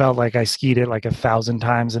 I felt like I skied it like 1,000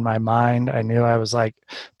 times in my mind. I knew I was like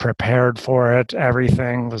prepared for it.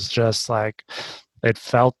 Everything was just like, it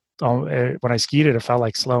felt, when I skied it, it felt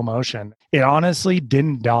like slow motion. It honestly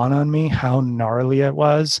didn't dawn on me how gnarly it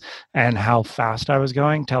was and how fast I was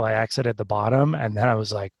going till I exited the bottom. And then I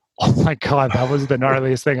was like, oh my God, that was the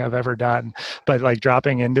gnarliest thing I've ever done. But like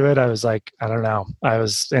dropping into it, I was like, I don't know. I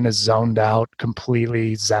was in a zoned out,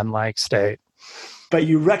 completely zen-like state. But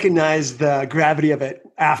you recognized the gravity of it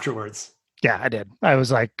afterwards. Yeah, I did. I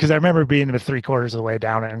was like, because I remember being about 3/4 of the way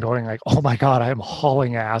down it and going like, oh my God, I'm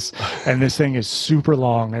hauling ass. And this thing is super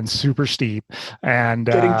long and super steep. And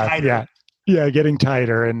getting tighter. Yeah, getting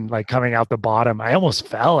tighter and like coming out the bottom. I almost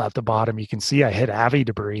fell at the bottom. You can see I hit Avi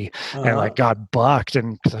debris and like got bucked,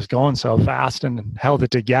 and because I was going so fast and held it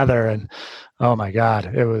together. And oh my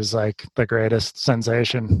God, it was like the greatest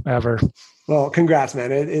sensation ever. Well, congrats,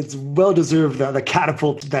 man. It's well-deserved, the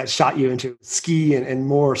catapult that shot you into ski and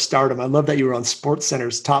more stardom. I love that you were on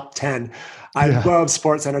SportsCenter's top 10. I love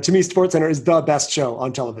SportsCenter. To me, SportsCenter is the best show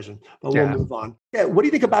on television, but we'll move on. Yeah, what do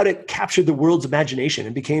you think about it captured the world's imagination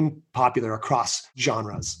and became popular across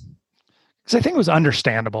genres? Because I think it was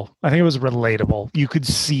understandable. I think it was relatable. You could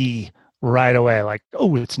see right away, like,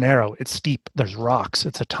 oh, it's narrow, it's steep, there's rocks,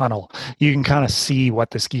 it's a tunnel. You can kind of see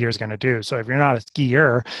what the skier is going to do. So if you're not a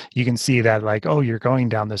skier, you can see that like, oh, you're going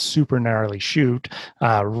down this super gnarly chute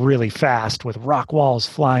really fast with rock walls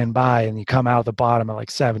flying by, and you come out the bottom at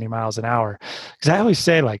like 70 miles an hour. Because I always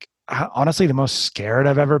say, like, honestly, the most scared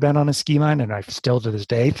I've ever been on a ski line, and I still to this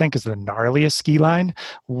day think is the gnarliest ski line,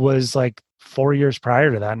 was like 4 years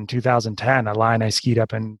prior to that in 2010, a line I skied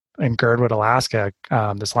up in Girdwood, Alaska,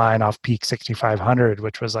 this line off Peak 6500,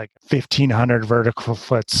 which was like 1,500 vertical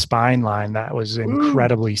foot spine line that was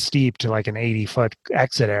incredibly steep to like an 80-foot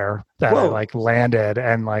exit air that I like landed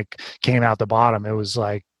and like came out the bottom. It was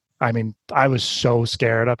like I mean, I was so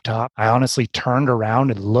scared up top. I honestly turned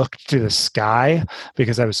around and looked to the sky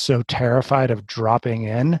because I was so terrified of dropping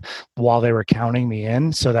in while they were counting me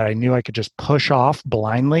in, so that I knew I could just push off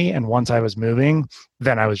blindly. And once I was moving,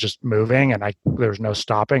 then I was just moving, and there was no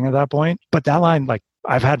stopping at that point. But that line, like,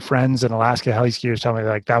 I've had friends in Alaska heli skiers tell me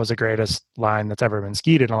like that was the greatest line that's ever been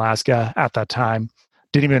skied in Alaska at that time.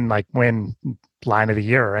 Didn't even like win line of the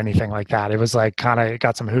year or anything like that. It was like kind of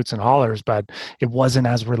got some hoots and hollers, but it wasn't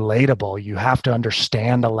as relatable. You have to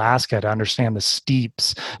understand Alaska to understand the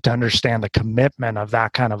steeps, to understand the commitment of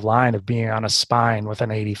that kind of line of being on a spine with an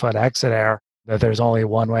 80-foot exit air, that there's only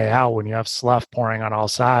one way out when you have slough pouring on all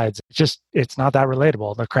sides. It's not that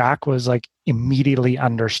relatable. The crack was like immediately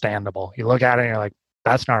understandable. You look at it and you're like,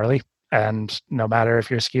 that's gnarly. And no matter if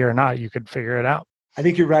you're a skier or not, you could figure it out. I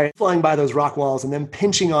think you're right. Flying by those rock walls and then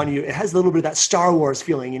pinching on you, it has a little bit of that Star Wars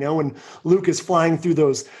feeling, when Luke is flying through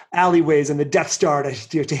those alleyways and the Death Star to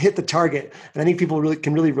hit the target. And I think people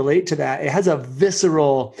can really relate to that. It has a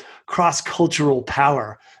visceral cross-cultural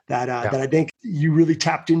power that I think you really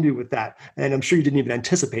tapped into with that. And I'm sure you didn't even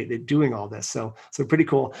anticipate it doing all this. So pretty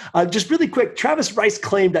cool. Just really quick, Travis Rice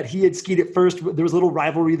claimed that he had skied it first. There was a little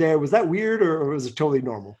rivalry there. Was that weird or was it totally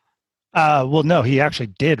normal? Well, no, he actually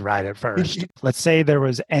did ride it first. Let's say there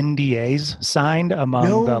was NDAs signed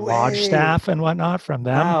among the lodge staff and whatnot from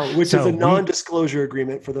them. Wow, which is a non-disclosure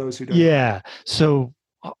agreement for those who don't know. Yeah, so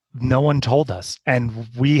no one told us. And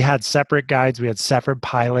we had separate guides. We had separate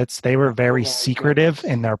pilots. They were very secretive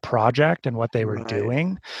in their project and what they were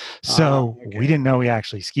doing. So we didn't know we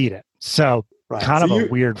actually skied it. So kind of a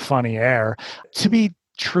weird, funny air. To be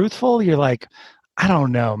truthful, you're like, I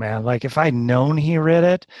don't know, man. Like if I'd known he rid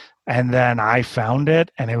it, and then I found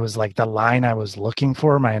it and it was like the line I was looking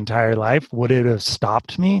for my entire life, would it have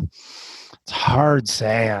stopped me? It's hard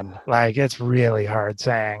saying. Like, it's really hard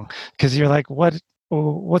saying, because you're like,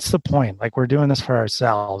 what's the point? Like, we're doing this for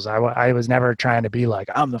ourselves. I was never trying to be like,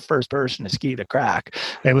 I'm the first person to ski the crack.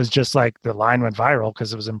 It was just like the line went viral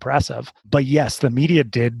because it was impressive. But yes, the media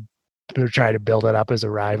did try to build it up as a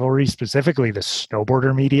rivalry, specifically the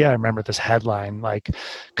snowboarder media. I remember this headline, like,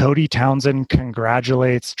 Cody Townsend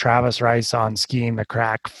congratulates Travis Rice on skiing the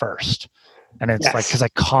crack first. And it's like, because I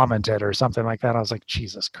commented or something like that, I was like,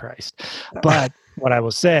 Jesus Christ. But what I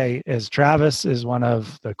will say is Travis is one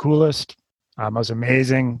of the coolest, most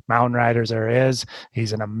amazing mountain riders there is.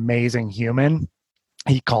 He's an amazing human.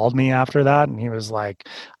 He called me after that and he was like,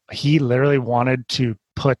 he literally wanted to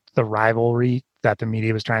put the rivalry that the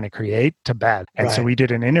media was trying to create to bed. And so we did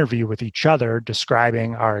an interview with each other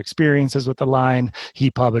describing our experiences with the line. He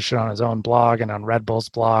published it on his own blog and on Red Bull's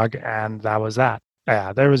blog, and that was that.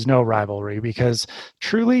 Yeah, there was no rivalry because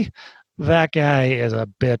truly that guy is a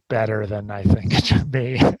bit better than I think it should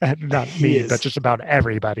be. Not me, but just about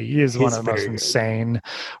everybody. He is one of the most insane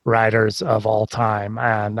riders of all time,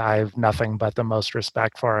 and I have nothing but the most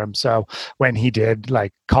respect for him. So when he did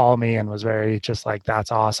like call me and was very just like,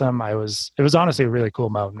 that's awesome, it was honestly a really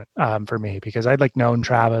cool moment for me, because I'd like known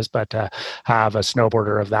Travis, but to have a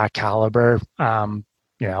snowboarder of that caliber,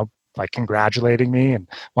 like congratulating me and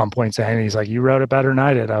one point saying, he's like, you wrote it better than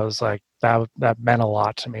I did. I was like, that meant a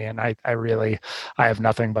lot to me. And I have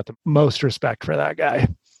nothing but the most respect for that guy.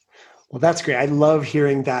 Well, that's great. I love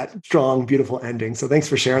hearing that strong, beautiful ending. So thanks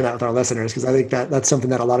for sharing that with our listeners, because I think that's something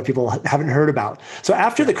that a lot of people haven't heard about. So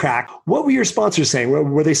after the crack, what were your sponsors saying?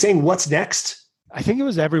 Were they saying what's next? I think it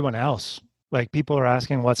was everyone else. Like, people are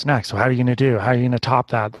asking, what's next? So how are you going to do? How are you going to top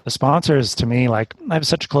that? The sponsors, to me, like, I have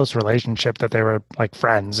such a close relationship that they were like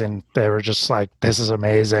friends, and they were just like, this is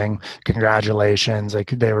amazing. Congratulations. Like,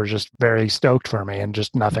 they were just very stoked for me and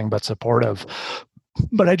just nothing but supportive.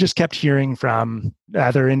 But I just kept hearing from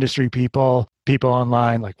other industry people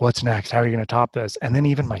online, like, what's next? How are you going to top this? And then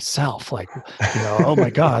even myself, like, oh my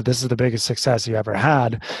God, this is the biggest success you ever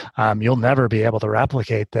had. You'll never be able to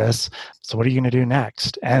replicate this. So what are you going to do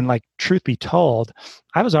next? And like, truth be told,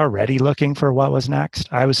 I was already looking for what was next.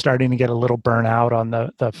 I was starting to get a little burnout on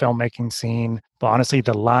the filmmaking scene. But honestly,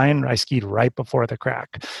 the line I skied right before the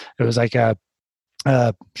crack, it was like a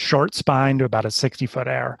short spine to about a 60-foot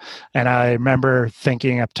air. And I remember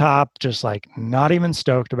thinking up top, just like not even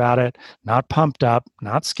stoked about it, not pumped up,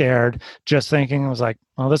 not scared, just thinking, it was like,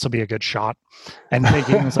 well, this will be a good shot. And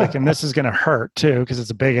thinking, it's like, and this is going to hurt too, because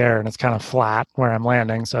it's a big air and it's kind of flat where I'm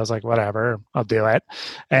landing. So I was like, whatever, I'll do it.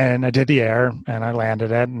 And I did the air and I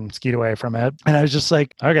landed it and skied away from it. And I was just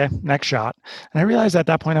like, okay, next shot. And I realized at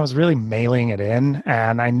that point I was really mailing it in.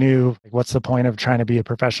 And I knew, like, what's the point of trying to be a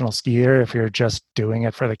professional skier if you're just doing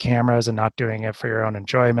it for the cameras and not doing it for your own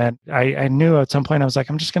enjoyment? I knew at some point I was like,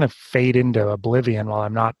 I'm just going to fade into oblivion while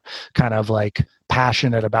I'm not kind of like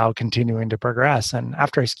passionate about continuing to progress. And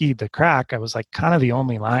after I skied the crack, I was like kind of the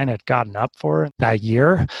only line I'd gotten up for that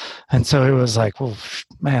year. And so it was like, well,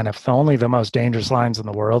 man, if only the most dangerous lines in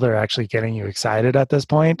the world are actually getting you excited at this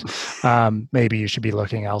point, maybe you should be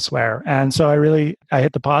looking elsewhere. And so I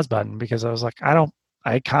hit the pause button because I was like, I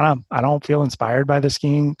don't feel inspired by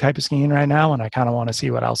the type of skiing right now. And I kind of want to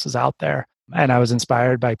see what else is out there. And I was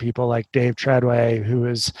inspired by people like Dave Treadway, who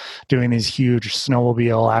is doing these huge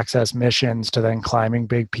snowmobile access missions to then climbing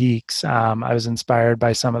big peaks. I was inspired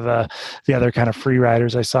by some of the other kind of free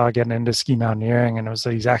riders I saw getting into ski mountaineering, and it was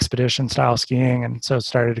these expedition style skiing. And so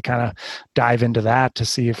started to kind of dive into that to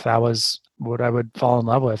see if that was what I would fall in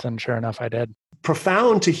love with. And sure enough, I did.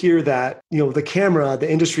 Profound to hear that, the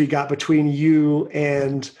industry got between you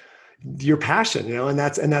and your passion, and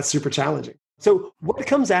that's super challenging. So what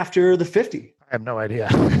comes after the 50? I have no idea.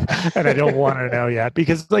 And I don't want to know yet,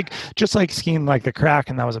 because just like skiing like the crack,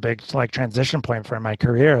 and that was a big transition point for my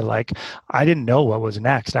career. I didn't know what was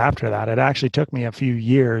next after that. It actually took me a few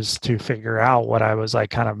years to figure out what I was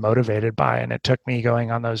kind of motivated by. And it took me going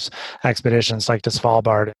on those expeditions like to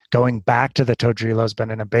Svalbard, going back to the Todrilos, but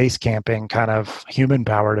in a base camping kind of human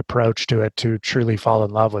powered approach to it, to truly fall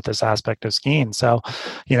in love with this aspect of skiing. So,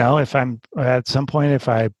 if I'm at some point, if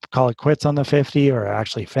I call it quits on the 50 or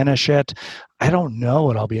actually finish it, I don't know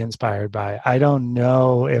what I'll be inspired by. I don't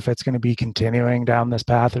know if it's going to be continuing down this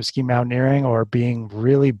path of ski mountaineering or being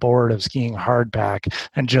really bored of skiing hardpack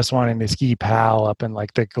and just wanting to ski POW up in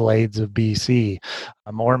the glades of BC.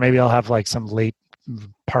 Or maybe I'll have some late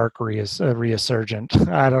park resurgent.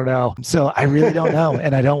 I don't know. So I really don't know.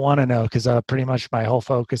 And I don't want to know, because pretty much my whole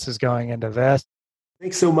focus is going into this.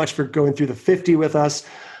 Thanks so much for going through the 50 with us.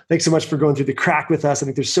 Thanks so much for going through the crack with us. I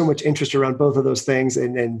think there's so much interest around both of those things,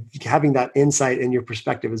 and having that insight and your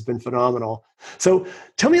perspective has been phenomenal. So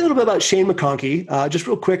tell me a little bit about Shane McConkey, just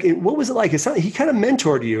real quick. What was it like? He kind of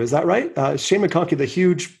mentored you, is that right? Shane McConkey, the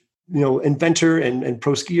huge, inventor and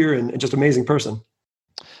pro skier and just amazing person.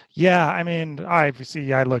 Yeah, I mean, I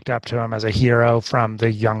looked up to him as a hero from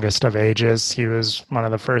the youngest of ages. He was one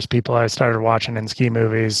of the first people I started watching in ski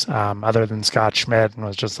movies, other than Scott Schmidt, and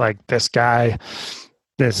was just like, this guy,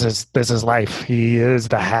 this is life. He is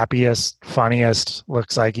the happiest, funniest,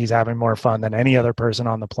 looks like he's having more fun than any other person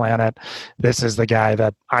on the planet. This is the guy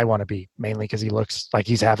that I want to be, mainly because he looks like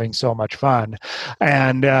he's having so much fun.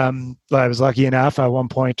 And I was lucky enough at one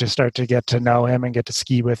point to start to get to know him and get to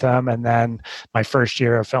ski with him. And then my first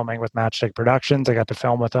year of filming with Matchstick Productions, I got to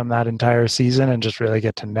film with him that entire season and just really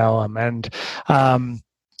get to know him. And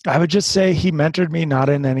I would just say he mentored me, not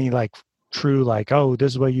in any true oh,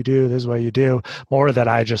 this is what you do, this is what you do, more that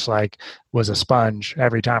I just was a sponge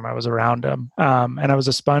every time I was around him. And I was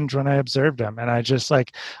a sponge when I observed him. And I just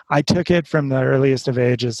I took it from the earliest of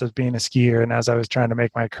ages as being a skier, and as I was trying to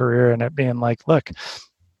make my career in it, being look,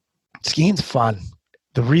 skiing's fun.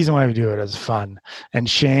 The reason why we do it is fun. And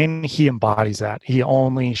Shane, he embodies that. He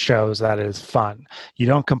only shows that it is fun. You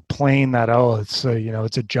don't complain that, oh, it's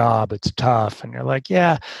it's a job, it's tough. And you're like,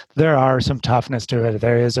 yeah, there are some toughness to it.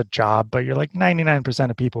 There is a job, but you're 99%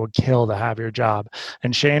 of people would kill to have your job.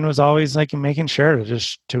 And Shane was always making sure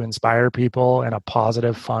to inspire people in a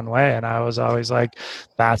positive, fun way. And I was always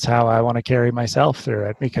that's how I want to carry myself through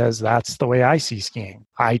it, because that's the way I see skiing.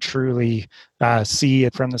 I truly see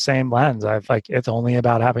it from the same lens. It's only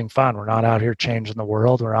about having fun. We're not out here changing the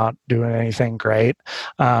world. We're not doing anything great.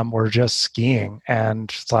 We're just skiing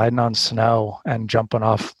and sliding on snow and jumping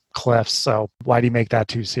off cliffs. So why do you make that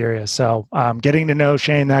too serious? So getting to know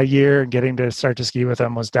Shane that year and getting to start to ski with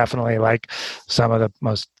him was definitely some of the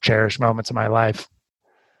most cherished moments of my life.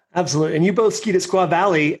 Absolutely. And you both skied at Squaw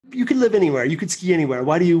Valley. You could live anywhere. You could ski anywhere.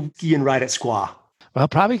 Why do you ski and ride at Squaw? Well,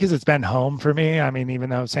 probably because it's been home for me. I mean, even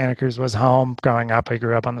though Santa Cruz was home growing up, I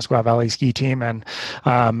grew up on the Squaw Valley ski team, and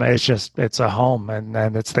it's a home,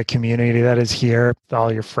 and it's the community that is here,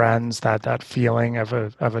 all your friends, that feeling of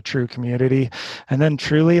a true community. And then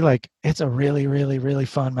truly, it's a really, really, really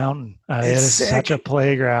fun mountain. It is sick. Such a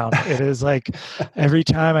playground. It is every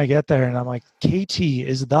time I get there and I'm KT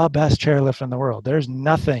is the best chairlift in the world. There's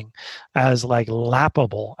nothing as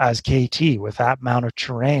lappable as KT with that amount of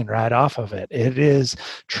terrain right off of it. It is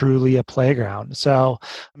truly a playground. So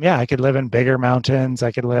yeah, I could live in bigger mountains.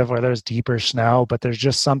 I could live where there's deeper snow, but there's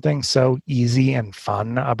just something so easy and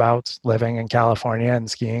fun about living in California and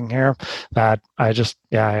skiing here that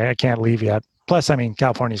I can't leave yet. Plus, I mean,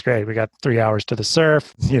 California's great. We got 3 hours to the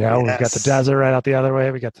surf. We've got the desert right out the other way.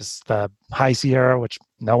 We got the high Sierra, which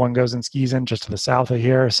no one goes and skis in, just to the south of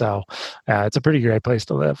here. So it's a pretty great place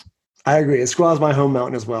to live. I agree. Squaw is my home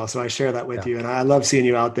mountain as well. So I share that with you. And I love seeing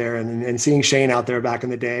you out there and seeing Shane out there back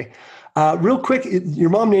in the day. Real quick, your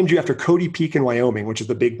mom named you after Cody Peak in Wyoming, which is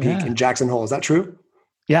the big peak in Jackson Hole. Is that true?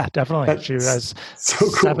 Yeah, definitely. She That's was so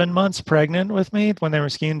cool. 7 months pregnant with me when they were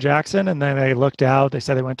skiing Jackson. And then they looked out, they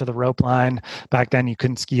said they went to the rope line. Back then you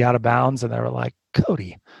couldn't ski out of bounds. And they were like,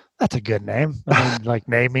 Cody, that's a good name. And they like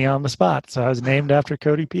named me on the spot. So I was named after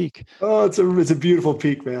Cody Peak. Oh, it's a beautiful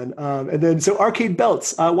peak, man. And then so Arcade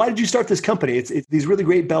Belts. Why did you start this company? It's these really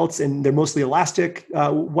great belts, and they're mostly elastic.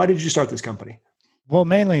 Why did you start this company? Well,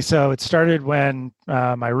 mainly so it started when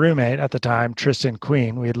my roommate at the time, Tristan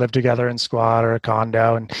Queen, we had lived together in squat or a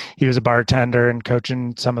condo, and he was a bartender and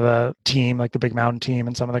coaching some of the team, like the Big Mountain team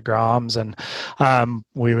and some of the Groms. And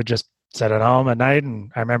we would just sit at home at night.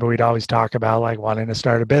 And I remember we'd always talk about like wanting to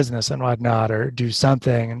start a business and whatnot or do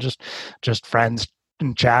something, and just friends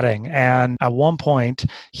and chatting. And at one point,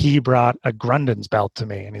 he brought a Grundon's belt to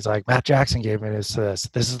me, and he's like, Matt Jackson gave me this. This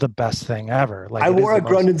is the best thing ever. Like I wore a most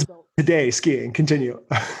Grundon's belt today skiing. Continue.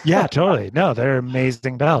 yeah, totally. No, they're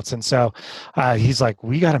amazing belts. And so he's like,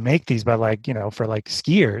 we got to make these, but like, for like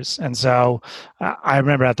skiers. And so I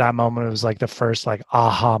remember at that moment, it was like the first like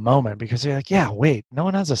aha moment, because you're like, yeah, wait, no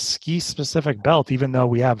one has a ski specific belt, even though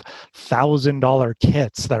we have $1,000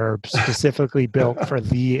 kits that are specifically built for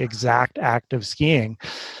the exact act of skiing.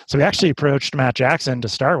 So we actually approached Matt Jackson to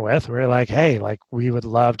start with. We were like, hey, like we would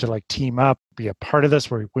love to like team up, be a part of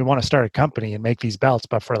this. We want to start a company and make these belts,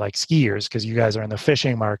 but for like skiers, because you guys are in the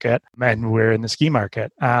fishing market and we're in the ski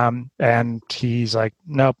market. And he's like,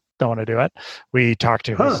 nope, don't want to do it. We talked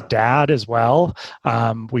to his dad as well.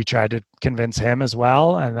 We tried to convince him as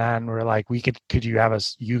well. And then we're like, could you have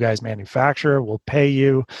you guys manufacture? We'll pay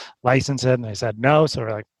you, license it. And they said no. So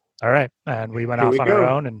we're like, all right. And we went off on our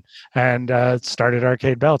own and started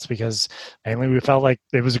Arcade Belts, because mainly we felt like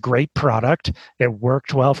it was a great product. It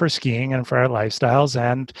worked well for skiing and for our lifestyles.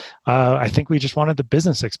 And I think we just wanted the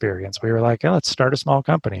business experience. We were like, let's start a small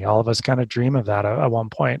company. All of us kind of dream of that at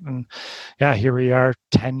one point. And yeah, here we are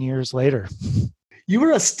 10 years later. You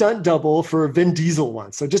were a stunt double for Vin Diesel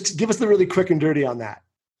once. So just give us the really quick and dirty on that.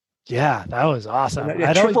 Yeah, that was awesome.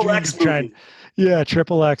 I'd Triple X movie. Yeah,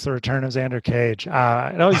 Triple X, The Return of Xander Cage.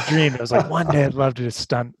 I'd always dreamed, it was like one day I'd love to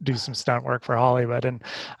do some stunt work for Hollywood. And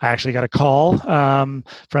I actually got a call from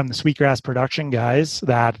the Sweetgrass production guys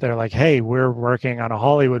that they're like, hey, we're working on a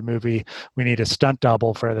Hollywood movie. We need a stunt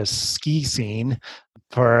double for this ski scene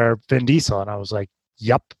for Vin Diesel. And I was like,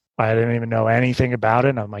 yep. I didn't even know anything about it.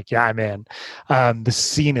 And I'm like, yeah, I'm in. The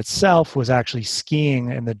scene itself was actually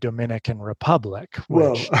skiing in the Dominican Republic,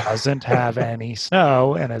 which doesn't have any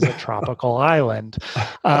snow and is a tropical island.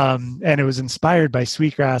 And it was inspired by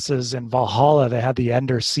Sweetgrasses in Valhalla. They had the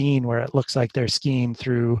Ender scene where it looks like they're skiing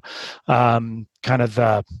through kind of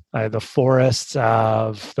the forests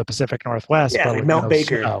of the Pacific Northwest. Yeah, but like Mount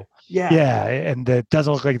Baker. Snow. Yeah. And it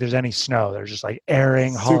doesn't look like there's any snow. They're just like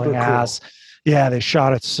airing, hauling ass. Yeah, they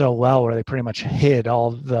shot it so well where they pretty much hid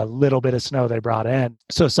all the little bit of snow they brought in.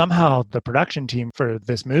 So somehow the production team for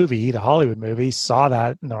this movie, the Hollywood movie, saw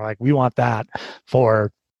that and they're like, we want that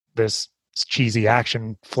for this cheesy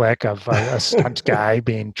action flick of a stunt guy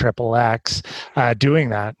being Triple X doing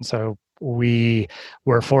that. And so we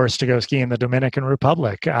were forced to go ski in the Dominican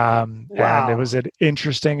Republic. And it was an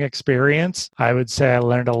interesting experience. I would say I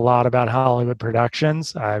learned a lot about Hollywood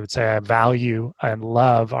productions. I would say I value and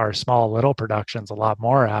love our small little productions a lot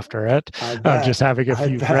more after it. Just having a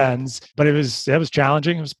few friends. But it was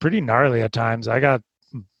challenging. It was pretty gnarly at times. I got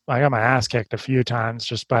my ass kicked a few times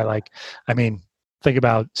just by think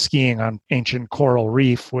about skiing on ancient coral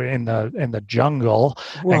reef in the jungle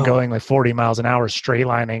and going like 40 miles an hour, straight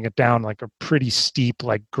lining it down like a pretty steep,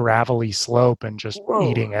 like gravelly slope and just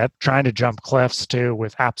eating it, trying to jump cliffs too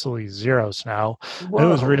with absolutely zero snow. It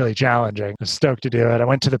was really challenging. I was stoked to do it. I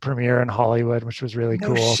went to the premiere in Hollywood, which was really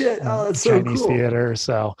cool. Shit. Oh, that's so Chinese cool. theater.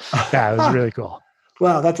 So yeah, it was really cool.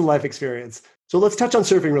 Wow, that's a life experience. So let's touch on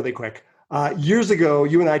surfing really quick. Years ago,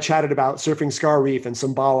 you and I chatted about surfing Scar Reef in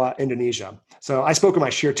Sumbawa, Indonesia. So I spoke of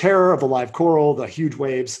my sheer terror of the live coral, the huge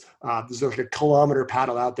waves. There's like a kilometer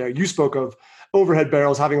paddle out there. You spoke of overhead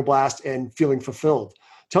barrels, having a blast and feeling fulfilled.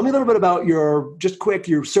 Tell me a little bit about your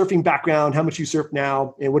surfing background, how much you surf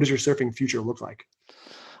now, and what does your surfing future look like?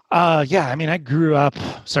 I grew up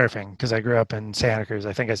surfing because I grew up in Santa Cruz.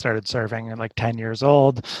 I think I started surfing at like 10 years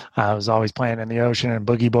old. I was always playing in the ocean and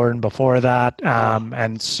boogie boarding before that,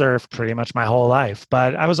 and surfed pretty much my whole life.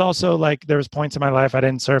 But I was also like, there was points in my life I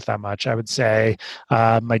didn't surf that much. I would say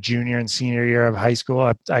my junior and senior year of high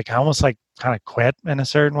school, I almost like kind of quit in a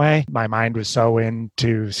certain way. My mind was so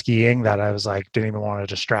into skiing that I was like, didn't even want to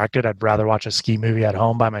distract it. I'd rather watch a ski movie at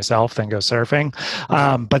home by myself than go surfing.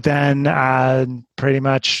 But then pretty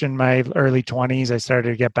much in my early 20s, I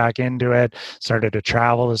started to get back into it, started to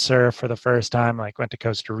travel to surf for the first time. Like went to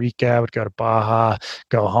Costa Rica, would go to Baja,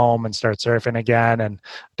 go home and start surfing again, and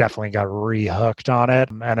definitely got re-hooked on it.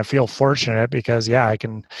 And I feel fortunate because I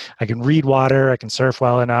can read water, I can surf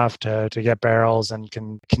well enough to get barrels, and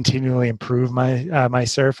can continually improve my my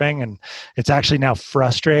surfing. And it's actually now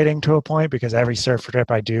frustrating to a point because every surf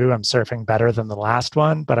trip I do, I'm surfing better than the last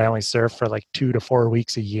one, but I only surf for like 2 to 4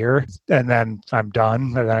 weeks a year, and then I'm done,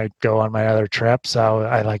 and then I go on my other trip. So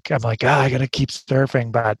I'm like, I gotta keep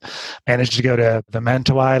surfing, but managed to go to the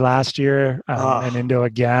Mentawai last year and into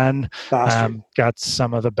again. Got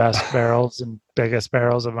some of the best barrels and biggest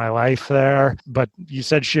barrels of my life there. But you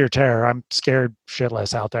said sheer terror. I'm scared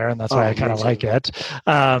shitless out there, and that's why I kind of like it.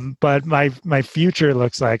 But my future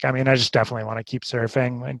looks like, I mean, I just definitely want to keep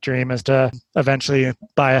surfing. My dream is to eventually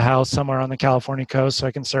buy a house somewhere on the California coast so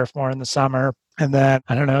I can surf more in the summer. And then,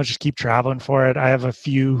 I don't know, just keep traveling for it. I have a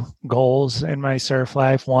few goals in my surf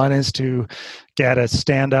life. One is to get a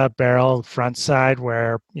stand-up barrel front side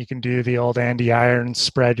where you can do the old Andy Iron,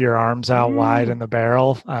 spread your arms out wide in the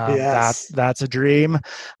barrel. That's a dream.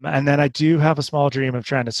 And then I do have a small dream of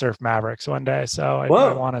trying to surf Mavericks one day. So I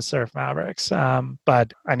want to surf Mavericks,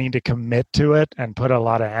 but I need to commit to it and put a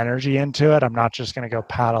lot of energy into it. I'm not just going to go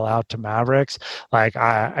paddle out to Mavericks. Like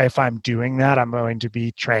if I'm doing that, I'm going to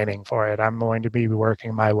be training for it. I'm going to be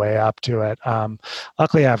working my way up to it.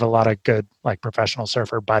 Luckily, I have a lot of good like professional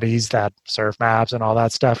surfer buddies that surf Mavs and all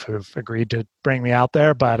that stuff who've agreed to bring me out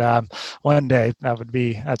there. But one day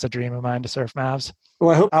that's a dream of mine to surf Mavs.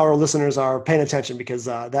 Well, I hope our listeners are paying attention because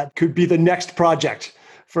that could be the next project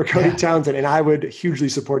for Cody Townsend, and I would hugely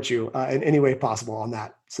support you in any way possible on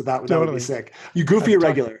that. So that would be sick. You goofy or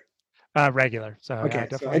regular? Regular. So okay.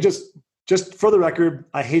 And just for the record,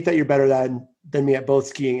 I hate that you're better than me at both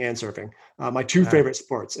skiing and surfing. My two favorite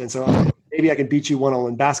sports. And so maybe I can beat you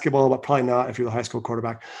one-on-one in basketball, but probably not if you're the high school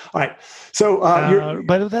quarterback. All right. So,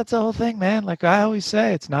 but that's the whole thing, man. Like I always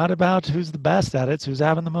say, it's not about who's the best at it. It's who's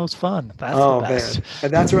having the most fun. That's the best. Man.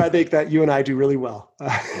 And that's where I think that you and I do really well.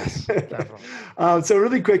 Yes, definitely. So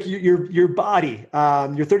really quick, your body,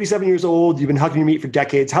 you're 37 years old. You've been hugging your meat for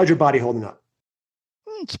decades. How's your body holding up?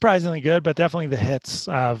 Surprisingly good, but definitely the hits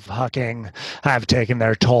of hucking have taken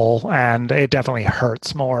their toll, and it definitely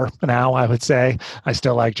hurts more now, I would say. I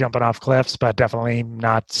still like jumping off cliffs, but definitely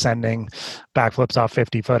not sending backflips off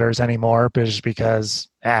 50-footers anymore, just because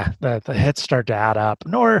the hits start to add up.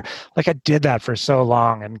 Nor like I did that for so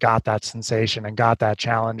long and got that sensation and got that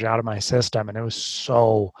challenge out of my system, and it was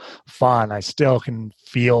so fun. I still can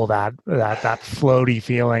feel that floaty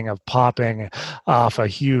feeling of popping off a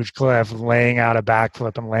huge cliff, laying out a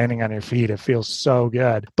backflip and landing on your feet. It feels so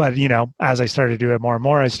good. But as I started to do it more and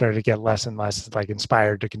more, I started to get less and less like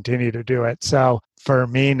inspired to continue to do it. So for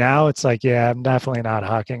me now, it's like, I'm definitely not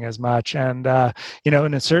hucking as much. And, in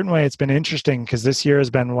a certain way, it's been interesting because this year has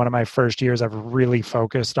been one of my first years I've really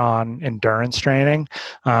focused on endurance training.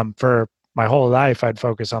 For my whole life, I'd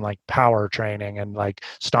focus on like power training and like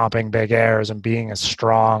stomping big airs and being as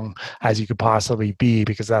strong as you could possibly be,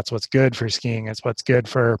 because that's what's good for skiing. It's what's good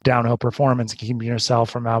for downhill performance, keeping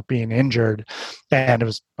yourself from out being injured. And it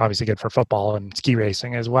was obviously good for football and ski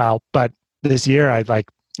racing as well. But this year,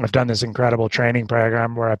 I've done this incredible training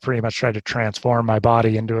program where I pretty much tried to transform my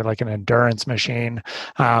body into like an endurance machine.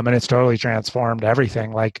 And it's totally transformed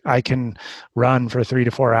everything. Like I can run for 3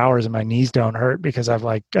 to 4 hours and my knees don't hurt because I've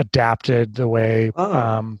like adapted the way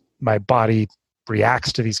my body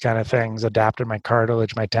reacts to these kind of things, adapted my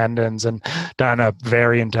cartilage, my tendons, and done a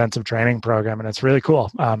very intensive training program. And it's really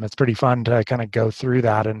cool. It's pretty fun to kind of go through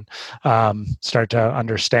that and start to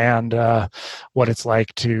understand what it's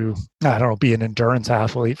like to, be an endurance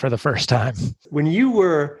athlete for the first time. When you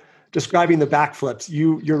were describing the backflips,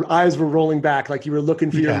 your eyes were rolling back like you were looking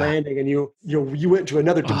for your landing, and you went to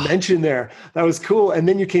another dimension there. That was cool. And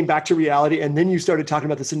then you came back to reality, and then you started talking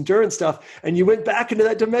about this endurance stuff, and you went back into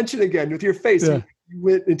that dimension again with your face. Yeah. You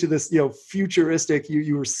went into this, futuristic.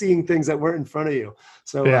 You were seeing things that weren't in front of you.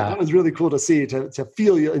 So that was really cool to see, to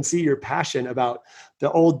feel you and see your passion about the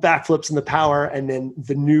old backflips and the power, and then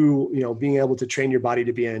the new, being able to train your body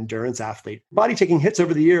to be an endurance athlete. Body taking hits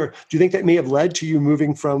over the year. Do you think that may have led to you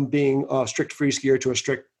moving from being a strict free skier to a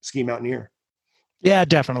strict ski mountaineer? Yeah,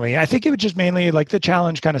 definitely. I think it was just mainly like the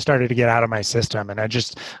challenge kind of started to get out of my system. And I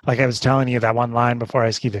just, like I was telling you that one line before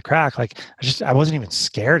I skied the crack, like I wasn't even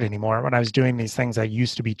scared anymore when I was doing these things that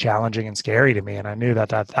used to be challenging and scary to me. And I knew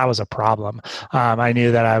that was a problem. I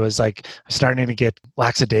knew that I was like starting to get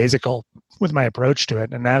lackadaisical with my approach to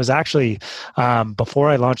it. And that was actually before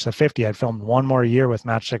I launched the 50, I'd filmed one more year with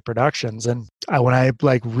Matchstick Productions. And when I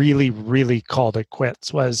like really called it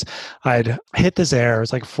quits was I'd hit this air. It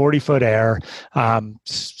was like 40-foot air,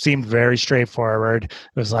 seemed very straightforward. It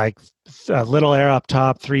was like a little air up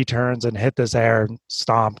top, 3 turns, and hit this air,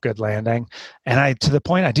 stomp, good landing. And to the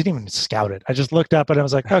point, I didn't even scout it. I just looked up and I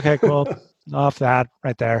was like, okay, cool. Off that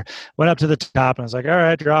right there. Went up to the top and I was like, all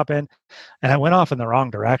right, drop in. And I went off in the wrong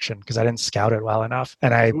direction because I didn't scout it well enough.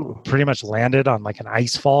 And I pretty much landed on like an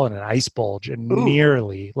ice fall and an ice bulge, and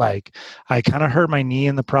nearly like I kind of hurt my knee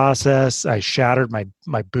in the process. I shattered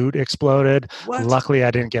my boot exploded. What? Luckily,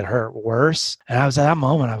 I didn't get hurt worse. And I was at that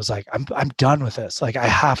moment, I was like, I'm done with this. Like I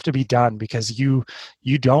have to be done, because you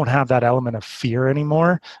don't have that element of fear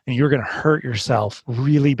anymore, and you're going to hurt yourself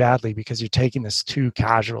really badly because you're taking this too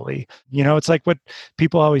casually. You know, it's like what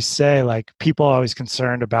people always say, like people are always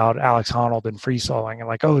concerned about Alex Honnold and free soloing and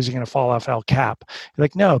like, oh, is he going to fall off El Cap? You're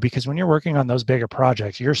like, no, because when you're working on those bigger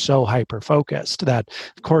projects, you're so hyper focused that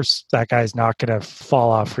of course that guy's not going to fall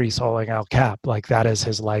off free soloing El Cap. Like that is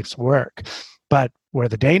his life's work. But where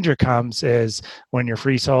the danger comes is when you're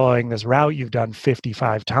free soloing this route you've done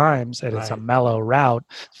 55 times and it's a mellow route,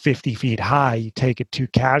 50 feet high, you take it too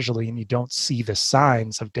casually and you don't see the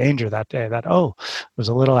signs of danger that day, that, oh, it was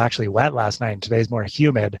a little actually wet last night and today's more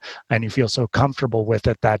humid, and you feel so comfortable with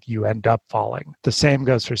it that you end up falling. The same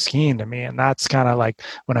goes for skiing to me. And that's kind of like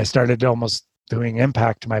when I started almost doing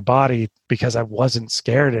impact to my body, because I wasn't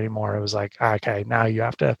scared anymore. It was like, okay, now you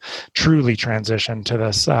have to truly transition to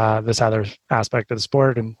this other aspect of the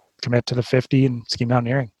sport and commit to the 50 and ski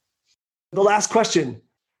mountaineering. The last question.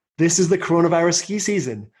 This is the coronavirus ski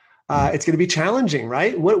season. It's going to be challenging,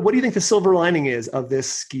 right? What do you think the silver lining is of this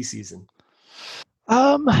ski season?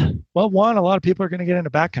 Well, one, a lot of people are going to get into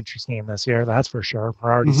backcountry skiing this year. That's for sure.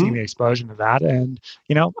 We're already seeing the explosion of that. And,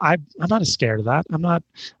 you know, I'm not as scared of that. I'm like,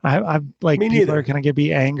 people are going to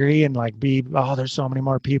be angry and like oh, there's so many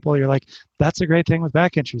more people. You're like, that's the great thing with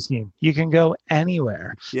backcountry skiing. You can go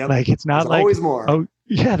anywhere. Yep. Like, it's not there's always more. Oh,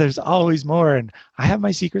 yeah, there's always more. And I have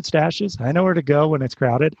my secret stashes. I know where to go when it's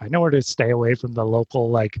crowded. I know where to stay away from the local,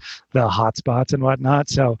 like the hot spots and whatnot.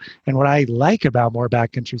 So, and what I like about more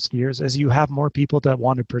backcountry skiers is you have more people that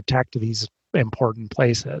want to protect these important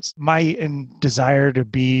places. My desire to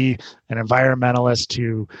be an environmentalist,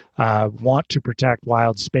 to want to protect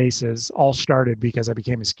wild spaces, all started because I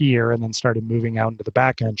became a skier and then started moving out into the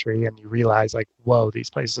backcountry, and you realize like, whoa, these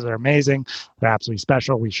places are amazing. They're absolutely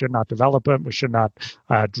special. We should not develop them. We should not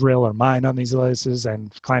drill or mine on these places,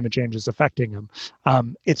 and climate change is affecting them.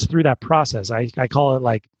 It's through that process. I call it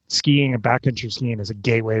like skiing and backcountry skiing is a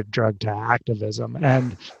gateway drug to activism.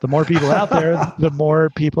 And the more people out there, the more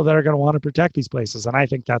people that are going to want to protect these places. And I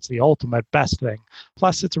think that's the ultimate best thing.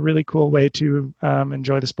 Plus, it's a really cool way to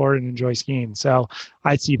enjoy the sport and enjoy skiing. So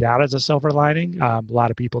I see that as a silver lining. A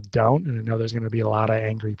lot of people don't. And I know there's going to be a lot of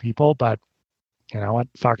angry people, but you know what?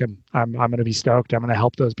 Fuck them. I'm going to be stoked. I'm going to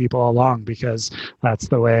help those people along, because that's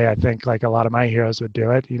the way I think like a lot of my heroes would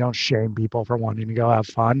do it. You don't shame people for wanting to go have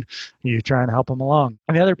fun. You try and help them along.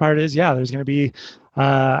 And the other part is, yeah, there's going to be,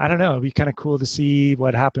 I don't know, it'd be kind of cool to see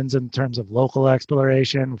what happens in terms of local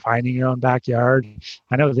exploration, finding your own backyard.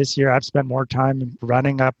 I know this year I've spent more time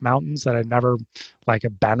running up mountains that I've never like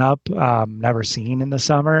have been up, never seen in the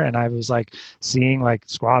summer. And I was like seeing like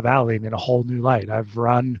Squaw Valley in a whole new light. I've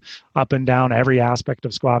run up and down every aspect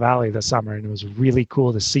of Squaw Valley this summer, and it was really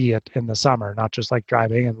cool to see it in the summer, not just like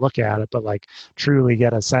driving and look at it, but like truly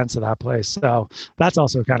get a sense of that place. So that's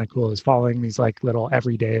also kind of cool, is following these like little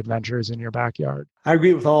everyday adventures in your backyard. I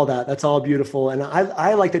agree with all that. That's all beautiful. And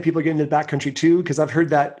I like that people are getting into the backcountry too, because I've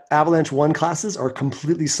heard that Avalanche 1 classes are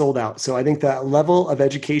completely sold out. So I think that level of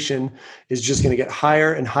education is just going to get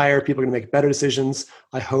higher and higher. People are going to make better decisions,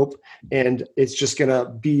 I hope. And it's just going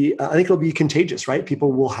to be, I think it'll be contagious, right?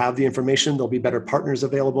 People will have the information. There'll be better partners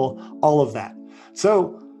available, all of that.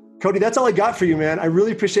 So Cody, that's all I got for you, man. I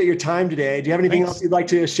really appreciate your time today. Do you have anything else you'd like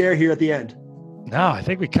to share here at the end? No, I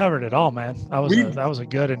think we covered it all, man. That was a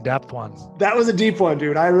good in-depth one. That was a deep one,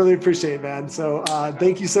 dude. I really appreciate it, man. So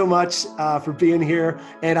thank you so much for being here.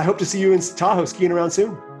 And I hope to see you in Tahoe skiing around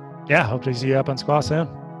soon. Yeah, hope to see you up on Squaw soon.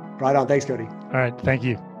 Right on. Thanks, Cody. All right. Thank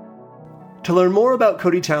you. To learn more about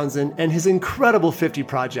Cody Townsend and his incredible 50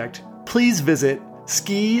 project, please visit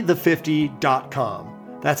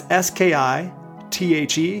skithe50.com. That's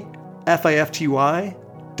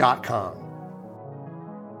skithefifty.com.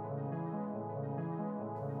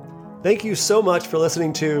 Thank you so much for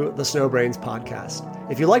listening to the Snowbrains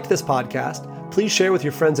podcast. If you liked this podcast, please share with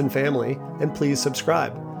your friends and family, and please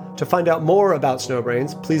subscribe. To find out more about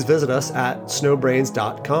Snowbrains, please visit us at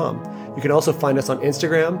snowbrains.com. You can also find us on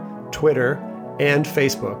Instagram Twitter, and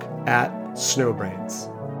Facebook at Snowbrains.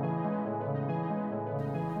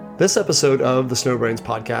 This episode of the Snowbrains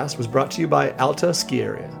podcast was brought to you by Alta Ski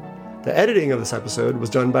Area. The editing of this episode was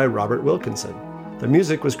done by Robert Wilkinson. The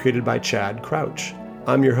music was created by Chad Crouch.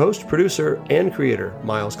 I'm your host, producer, and creator,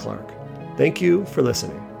 Miles Clark. Thank you for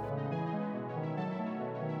listening.